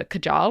known as a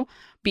kajal,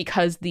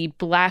 because the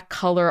black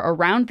color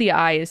around the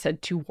eye is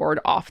said to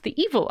ward off the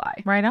evil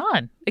eye. Right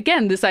on.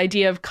 Again, this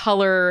idea of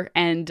color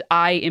and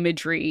eye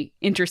imagery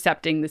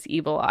intercepting this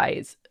evil eye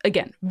is,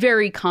 again,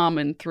 very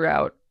common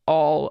throughout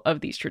all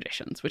of these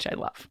traditions, which I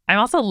love. I'm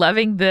also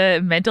loving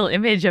the mental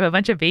image of a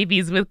bunch of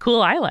babies with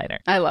cool eyeliner.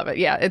 I love it.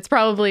 Yeah, it's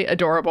probably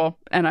adorable.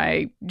 And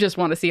I just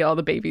want to see all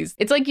the babies.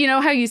 It's like,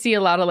 how you see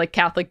a lot of like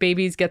Catholic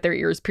babies get their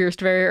ears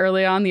pierced very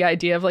early on. The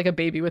idea of like a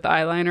baby with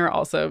eyeliner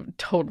also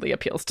totally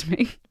appeals to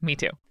me. Me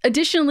too.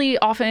 Additionally,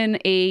 often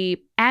a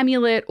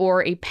amulet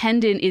or a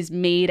pendant is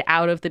made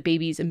out of the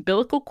baby's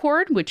umbilical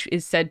cord, which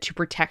is said to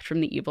protect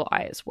from the evil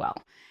eye as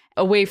well.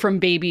 Away from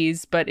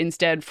babies, but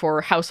instead for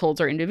households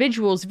or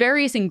individuals,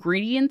 various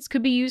ingredients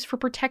could be used for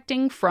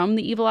protecting from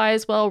the evil eye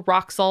as well.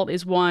 Rock salt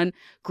is one,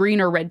 green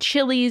or red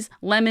chilies,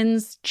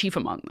 lemons, chief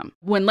among them.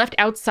 When left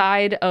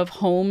outside of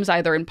homes,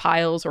 either in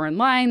piles or in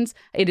lines,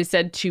 it is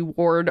said to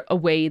ward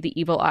away the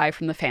evil eye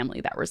from the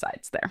family that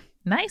resides there.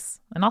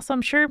 Nice. And also,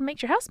 I'm sure it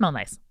makes your house smell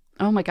nice.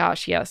 Oh my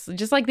gosh, yes.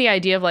 Just like the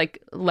idea of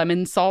like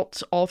lemon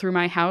salt all through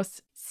my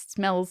house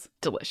smells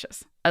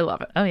delicious. I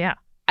love it. Oh, yeah.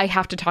 I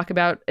have to talk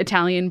about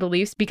Italian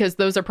beliefs because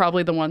those are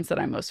probably the ones that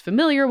I'm most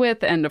familiar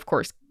with. And of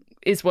course,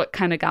 is what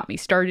kind of got me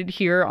started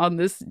here on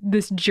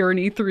this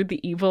journey through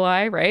the evil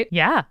eye, right?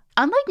 Yeah.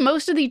 Unlike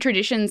most of the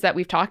traditions that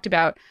we've talked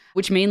about,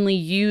 which mainly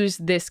use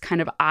this kind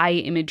of eye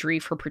imagery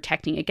for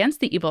protecting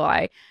against the evil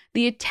eye,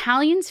 the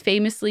Italians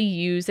famously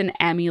use an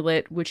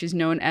amulet which is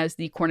known as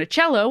the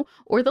cornicello,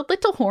 or the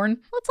little horn.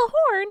 Little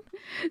horn.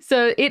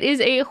 So it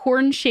is a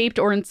horn-shaped,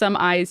 or in some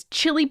eyes,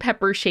 chili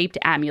pepper-shaped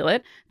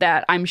amulet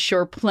that I'm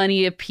sure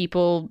plenty of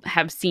people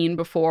have seen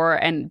before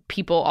and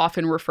people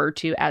often refer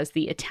to as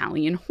the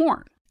Italian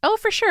horn. Oh,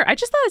 for sure. I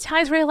just thought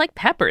Italians really like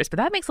peppers, but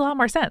that makes a lot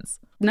more sense.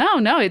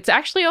 No, it's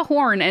actually a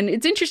horn, and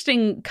it's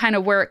interesting kind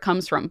of where it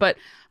comes from. But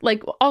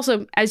like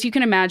also, as you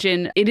can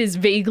imagine, it is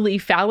vaguely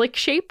phallic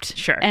shaped.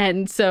 Sure.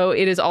 And so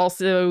it is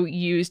also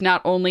used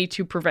not only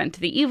to prevent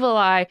the evil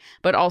eye,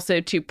 but also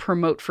to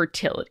promote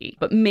fertility.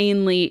 But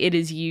mainly it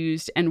is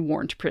used and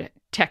worn to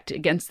protect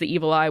against the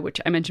evil eye, which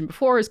I mentioned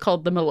before is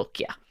called the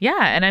Malocchia.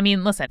 Yeah. And I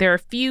mean, listen, there are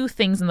few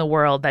things in the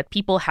world that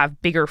people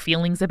have bigger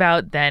feelings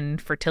about than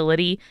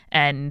fertility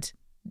and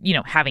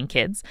having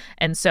kids.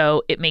 And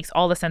so it makes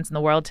all the sense in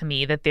the world to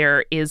me that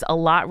there is a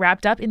lot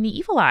wrapped up in the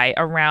evil eye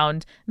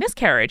around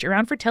miscarriage,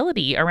 around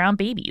fertility, around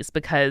babies,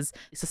 because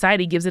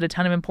society gives it a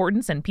ton of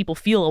importance and people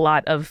feel a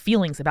lot of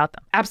feelings about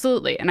them.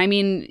 Absolutely. And I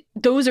mean,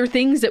 those are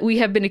things that we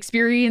have been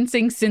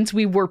experiencing since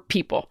we were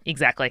people.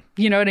 Exactly.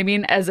 You know what I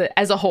mean? As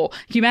a whole,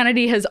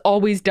 humanity has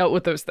always dealt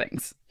with those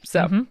things.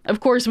 So, of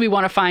course, we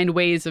want to find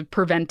ways of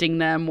preventing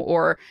them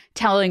or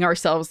telling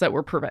ourselves that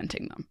we're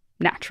preventing them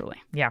naturally.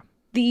 Yeah.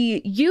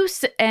 The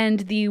use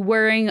and the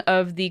wearing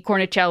of the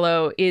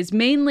cornicello is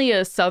mainly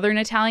a Southern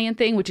Italian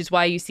thing, which is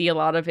why you see a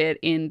lot of it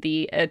in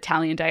the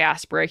Italian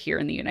diaspora here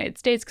in the United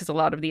States, because a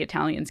lot of the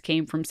Italians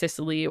came from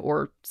Sicily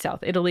or South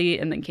Italy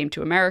and then came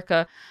to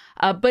America.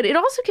 But it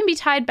also can be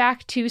tied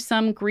back to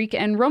some Greek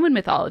and Roman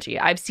mythology.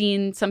 I've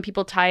seen some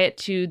people tie it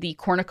to the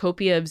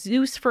cornucopia of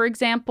Zeus, for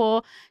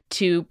example,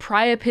 to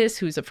Priapus,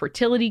 who's a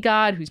fertility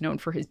god who's known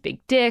for his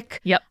big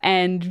dick. Yep.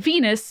 And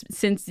Venus,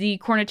 since the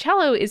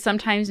cornicello is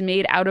sometimes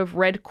made out of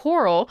red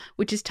coral,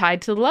 which is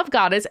tied to the love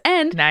goddess.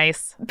 And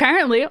nice.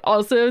 Apparently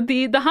also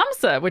the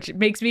Hamsa, which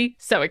makes me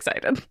so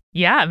excited.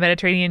 Yeah,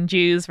 Mediterranean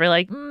Jews were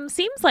like,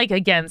 seems like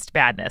against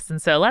badness.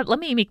 And so let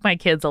me make my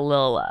kids a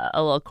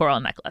little coral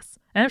necklace.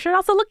 And I'm sure it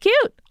also look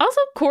cute. Also,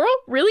 coral,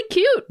 really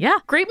cute. Yeah.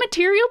 Great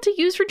material to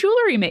use for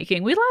jewelry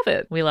making. We love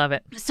it. We love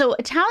it. So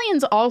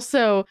Italians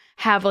also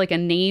have like a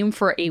name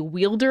for a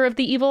wielder of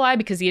the evil eye,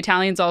 because the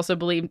Italians also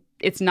believe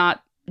it's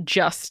not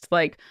just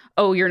like,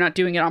 oh, you're not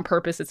doing it on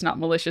purpose. It's not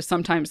malicious.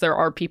 Sometimes there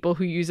are people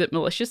who use it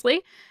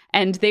maliciously.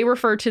 And they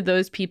refer to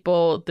those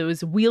people,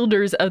 those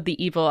wielders of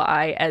the evil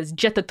eye, as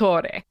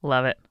jettatore.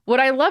 Love it. What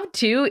I love,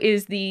 too,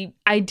 is the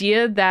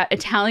idea that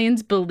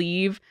Italians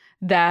believe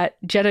that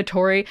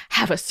jettatori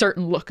have a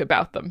certain look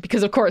about them,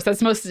 because of course that's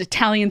the most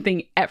Italian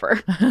thing ever.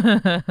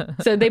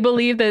 So they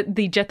believe that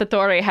the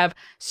jettatore have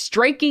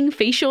striking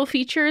facial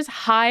features,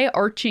 high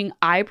arching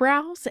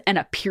eyebrows, and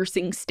a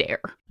piercing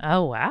stare.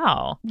 Oh,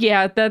 wow.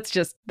 Yeah, that's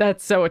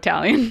so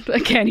Italian. I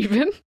can't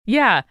even.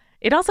 Yeah.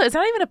 It's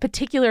not even a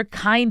particular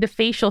kind of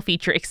facial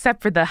feature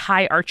except for the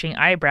high arching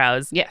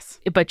eyebrows. Yes.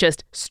 But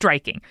just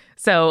striking.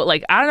 So,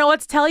 like, I don't know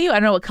what to tell you. I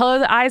don't know what color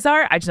the eyes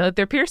are. I just know that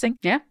they're piercing.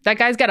 Yeah. That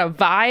guy's got a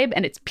vibe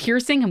and it's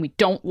piercing and we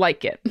don't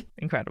like it.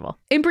 Incredible.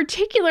 In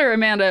particular,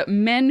 Amanda,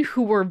 men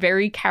who were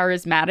very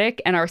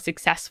charismatic and are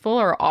successful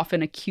are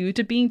often accused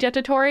of being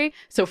jettatori.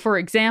 So, for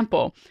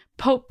example,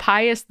 Pope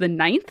Pius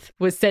IX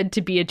was said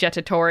to be a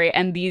jettatore,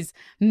 and these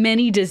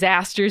many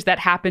disasters that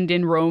happened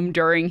in Rome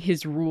during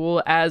his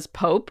rule as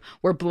Pope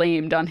were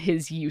blamed on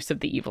his use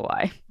of the evil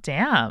eye.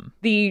 Damn.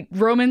 The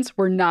Romans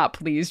were not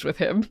pleased with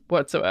him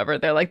whatsoever.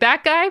 They're like,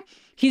 that guy,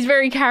 he's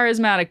very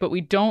charismatic, but we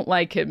don't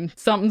like him.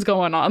 Something's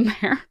going on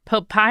there.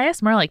 Pope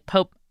Pius? More like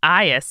Pope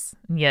Ius.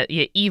 You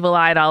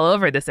evil-eyed all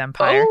over this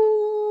empire.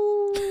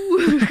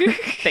 Oh.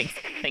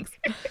 Thanks.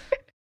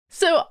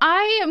 So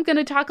I am going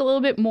to talk a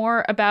little bit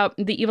more about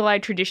the evil eye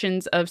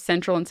traditions of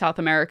Central and South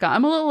America.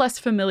 I'm a little less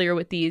familiar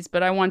with these,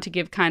 but I want to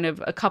give kind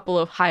of a couple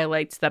of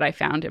highlights that I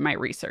found in my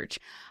research.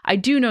 I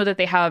do know that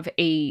they have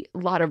a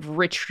lot of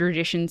rich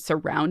traditions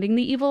surrounding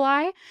the evil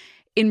eye.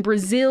 In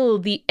Brazil,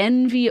 the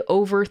envy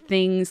over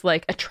things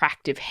like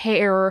attractive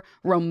hair,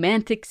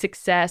 romantic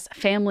success,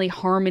 family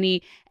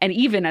harmony, and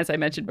even, as I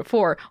mentioned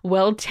before,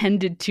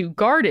 well-tended to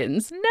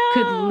gardens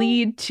could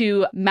lead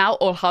to mal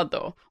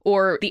olhado,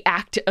 or the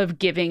act of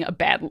giving a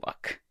bad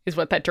look, is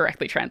what that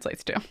directly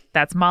translates to.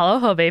 That's mal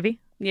ojo, baby.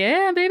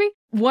 Yeah, baby.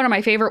 One of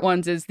my favorite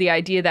ones is the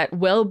idea that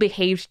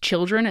well-behaved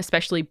children,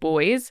 especially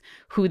boys,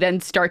 who then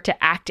start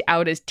to act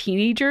out as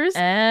teenagers,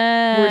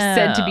 were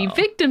said to be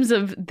victims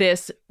of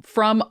this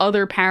from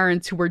other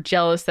parents who were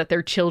jealous that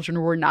their children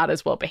were not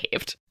as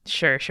well-behaved.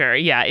 Sure.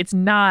 Yeah, it's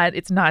not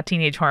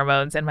teenage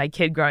hormones and my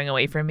kid growing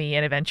away from me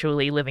and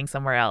eventually living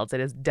somewhere else.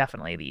 It is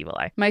definitely the evil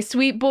eye. My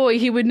sweet boy,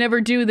 he would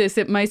never do this.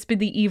 It must be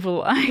the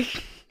evil eye.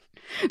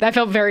 That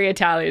felt very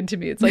Italian to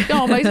me. It's like,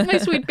 oh, my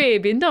sweet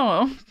baby.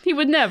 No, he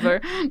would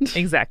never.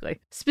 Exactly.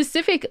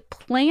 Specific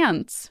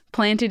plants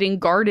planted in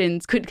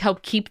gardens could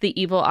help keep the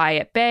evil eye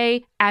at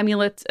bay,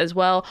 amulets as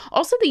well.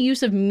 Also, the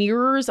use of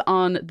mirrors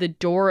on the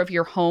door of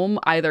your home,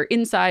 either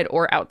inside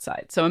or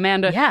outside. So,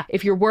 Amanda,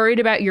 if you're worried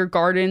about your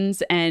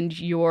gardens and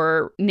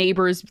your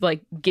neighbors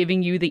like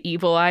giving you the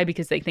evil eye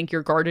because they think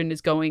your garden is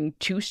going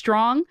too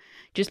strong,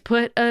 just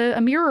put a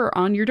mirror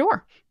on your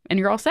door and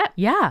you're all set.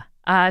 Yeah.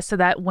 So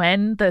that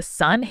when the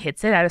sun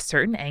hits it at a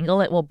certain angle,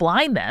 it will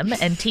blind them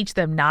and teach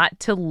them not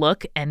to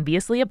look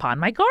enviously upon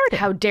my garden.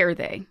 How dare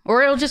they?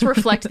 Or it'll just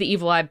reflect the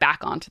evil eye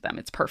back onto them.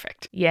 It's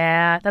perfect.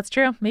 Yeah, that's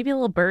true. Maybe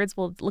little birds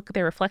will look at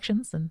their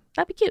reflections and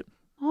that'd be cute.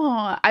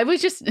 Oh, I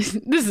was just,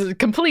 this is a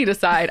complete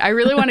aside. I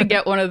really want to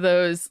get one of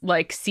those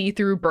like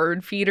see-through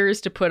bird feeders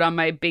to put on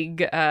my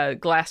big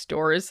glass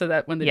doors so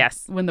that when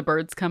the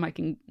birds come, I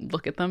can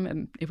look at them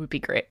and it would be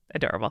great.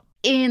 Adorable.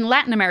 In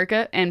Latin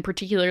America, and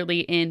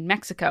particularly in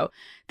Mexico,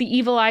 the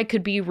evil eye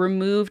could be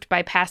removed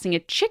by passing a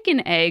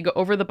chicken egg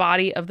over the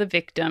body of the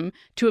victim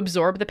to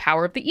absorb the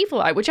power of the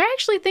evil eye, which I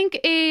actually think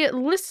a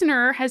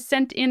listener has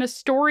sent in a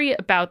story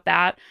about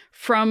that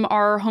from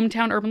our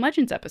Hometown Urban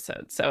Legends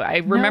episode. So I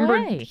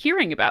remembered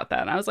hearing about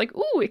that. And I was like,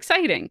 ooh,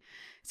 exciting.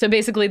 So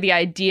basically the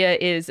idea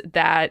is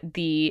that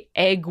the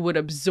egg would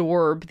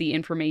absorb the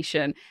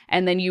information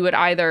and then you would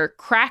either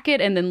crack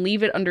it and then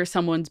leave it under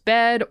someone's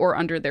bed or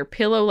under their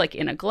pillow, like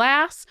in a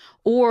glass.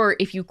 Or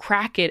if you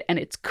crack it and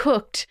it's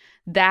cooked,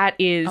 that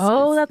is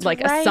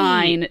like a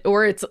sign,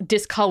 or it's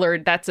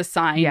discolored. That's a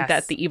sign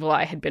that the evil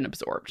eye had been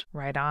absorbed.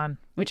 Right on.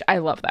 Which I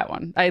love that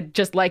one. I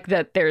just like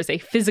that there's a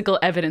physical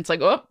evidence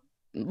like, oh,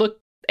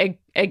 look, egg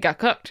got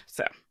cooked.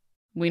 So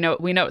we know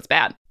it's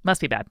bad. Must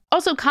be bad.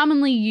 Also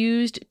commonly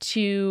used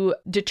to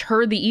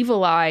deter the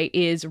evil eye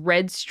is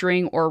red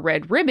string or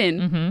red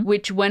ribbon,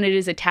 which when it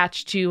is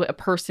attached to a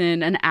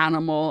person, an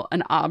animal,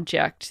 an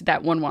object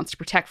that one wants to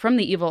protect from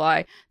the evil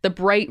eye, the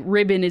bright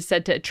ribbon is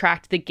said to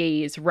attract the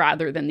gaze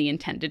rather than the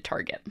intended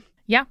target.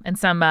 Yeah, and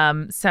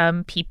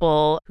some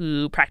people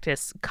who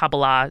practice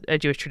Kabbalah, a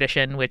Jewish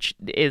tradition, which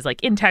is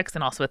like in text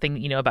and also a thing that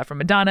you know about from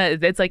Madonna,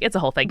 it's a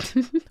whole thing,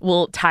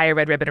 will tie a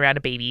red ribbon around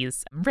a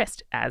baby's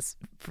wrist as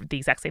for the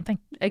exact same thing.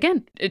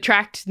 Again,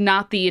 attract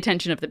not the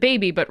attention of the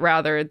baby, but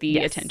rather the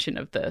attention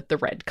of the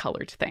red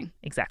colored thing.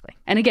 Exactly.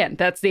 And again,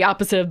 that's the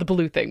opposite of the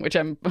blue thing, which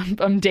I'm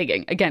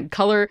digging. Again,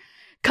 color.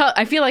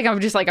 I feel like I'm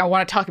just like, I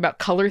want to talk about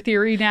color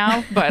theory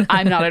now, but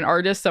I'm not an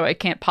artist, so I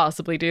can't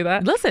possibly do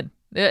that. Listen.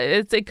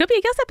 It could be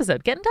a guest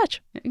episode. Get in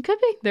touch. It could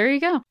be. There you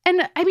go.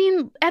 And I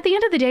mean, at the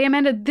end of the day,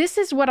 Amanda, this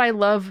is what I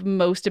love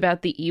most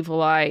about the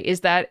evil eye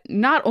is that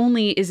not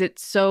only is it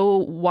so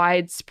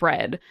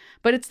widespread,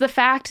 but it's the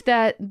fact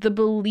that the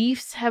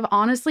beliefs have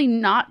honestly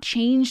not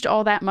changed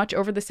all that much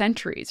over the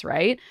centuries,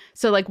 right?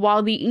 So like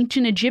while the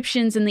ancient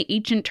Egyptians and the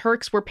ancient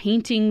Turks were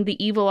painting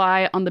the evil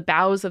eye on the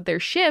bows of their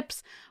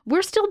ships,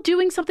 we're still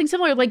doing something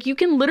similar. Like you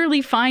can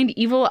literally find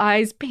evil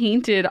eyes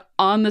painted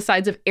on the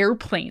sides of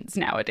airplanes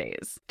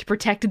nowadays to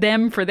protect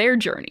them for their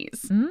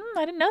journeys.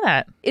 I didn't know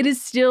that. It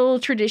is still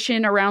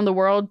tradition around the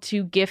world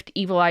to gift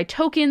evil eye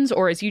tokens,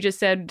 or as you just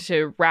said,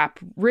 to wrap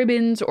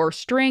ribbons or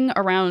string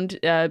around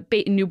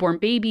newborn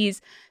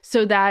babies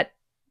so that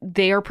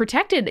they are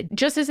protected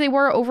just as they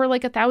were over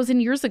like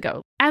 1,000 years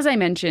ago. As I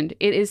mentioned,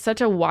 it is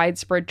such a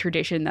widespread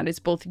tradition that is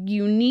both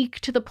unique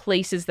to the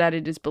places that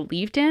it is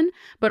believed in,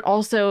 but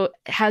also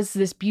has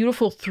this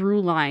beautiful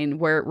through line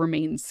where it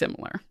remains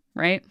similar,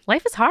 right?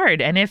 Life is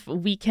hard. And if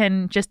we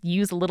can just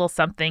use a little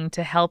something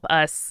to help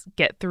us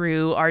get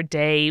through our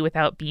day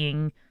without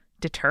being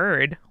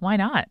deterred, why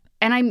not?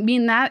 And I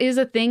mean, that is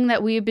a thing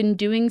that we have been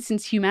doing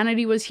since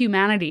humanity was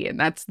humanity. And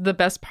that's the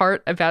best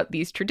part about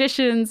these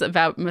traditions,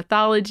 about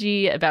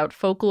mythology, about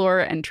folklore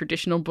and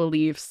traditional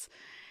beliefs.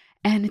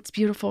 And it's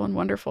beautiful and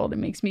wonderful. It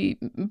makes me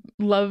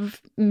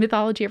love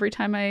mythology every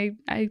time I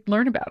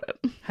learn about it.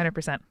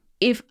 100%.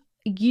 If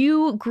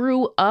you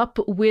grew up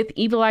with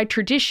evil eye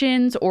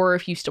traditions, or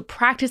if you still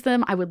practice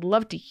them, I would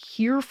love to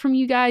hear from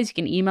you guys. You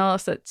can email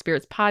us at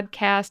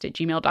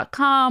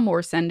spiritspodcast@gmail.com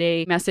or send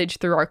a message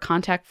through our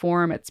contact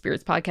form at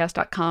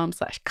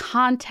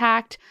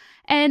spiritspodcast.com/contact.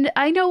 And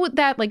I know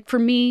that, like, for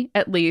me,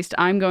 at least,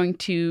 I'm going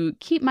to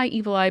keep my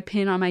evil eye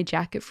pin on my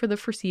jacket for the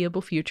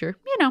foreseeable future,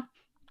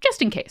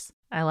 just in case.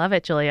 I love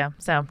it, Julia.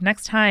 So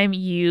next time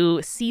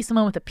you see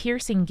someone with a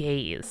piercing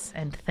gaze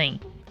and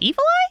think,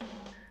 evil eye?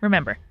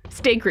 Remember,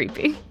 stay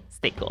creepy.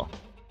 Stay cool.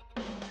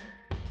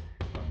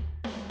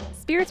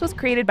 Spirits was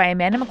created by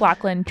Amanda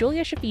McLaughlin,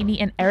 Julia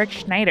Schifini, and Eric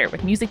Schneider,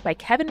 with music by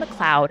Kevin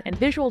MacLeod and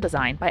visual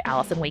design by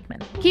Allison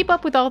Wakeman. Keep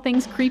up with all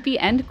things creepy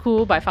and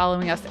cool by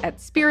following us at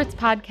Spirits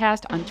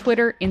Podcast on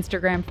Twitter,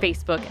 Instagram,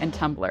 Facebook, and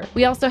Tumblr.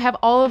 We also have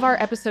all of our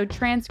episode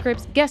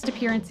transcripts, guest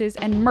appearances,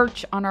 and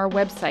merch on our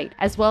website,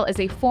 as well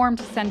as a form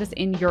to send us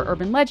in your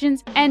urban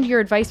legends and your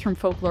advice from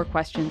folklore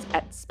questions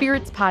at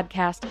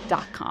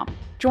spiritspodcast.com.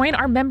 Join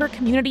our member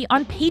community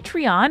on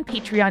Patreon,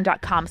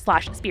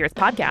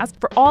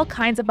 patreon.com/spiritspodcast, for all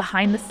kinds of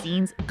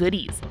behind-the-scenes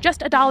goodies.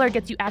 Just $1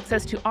 gets you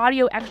access to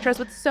audio extras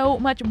with so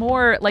much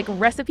more, like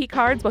recipe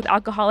cards, both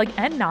alcoholic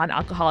and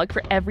non-alcoholic,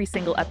 for every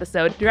single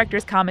episode,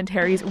 director's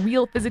commentaries,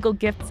 real physical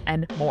gifts,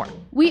 and more.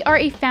 We are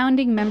a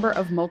founding member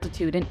of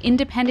Multitude, an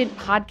independent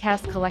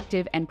podcast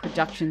collective and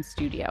production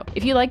studio.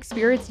 If you like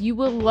Spirits, you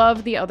will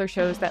love the other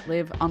shows that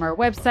live on our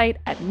website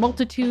at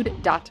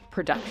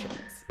multitude.productions.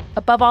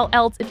 Above all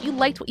else, if you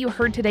liked what you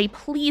heard today,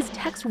 please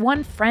text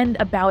one friend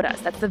about us.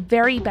 That's the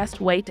very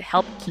best way to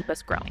help keep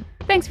us growing.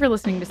 Thanks for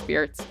listening to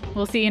Spirits.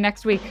 We'll see you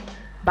next week.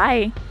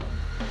 Bye.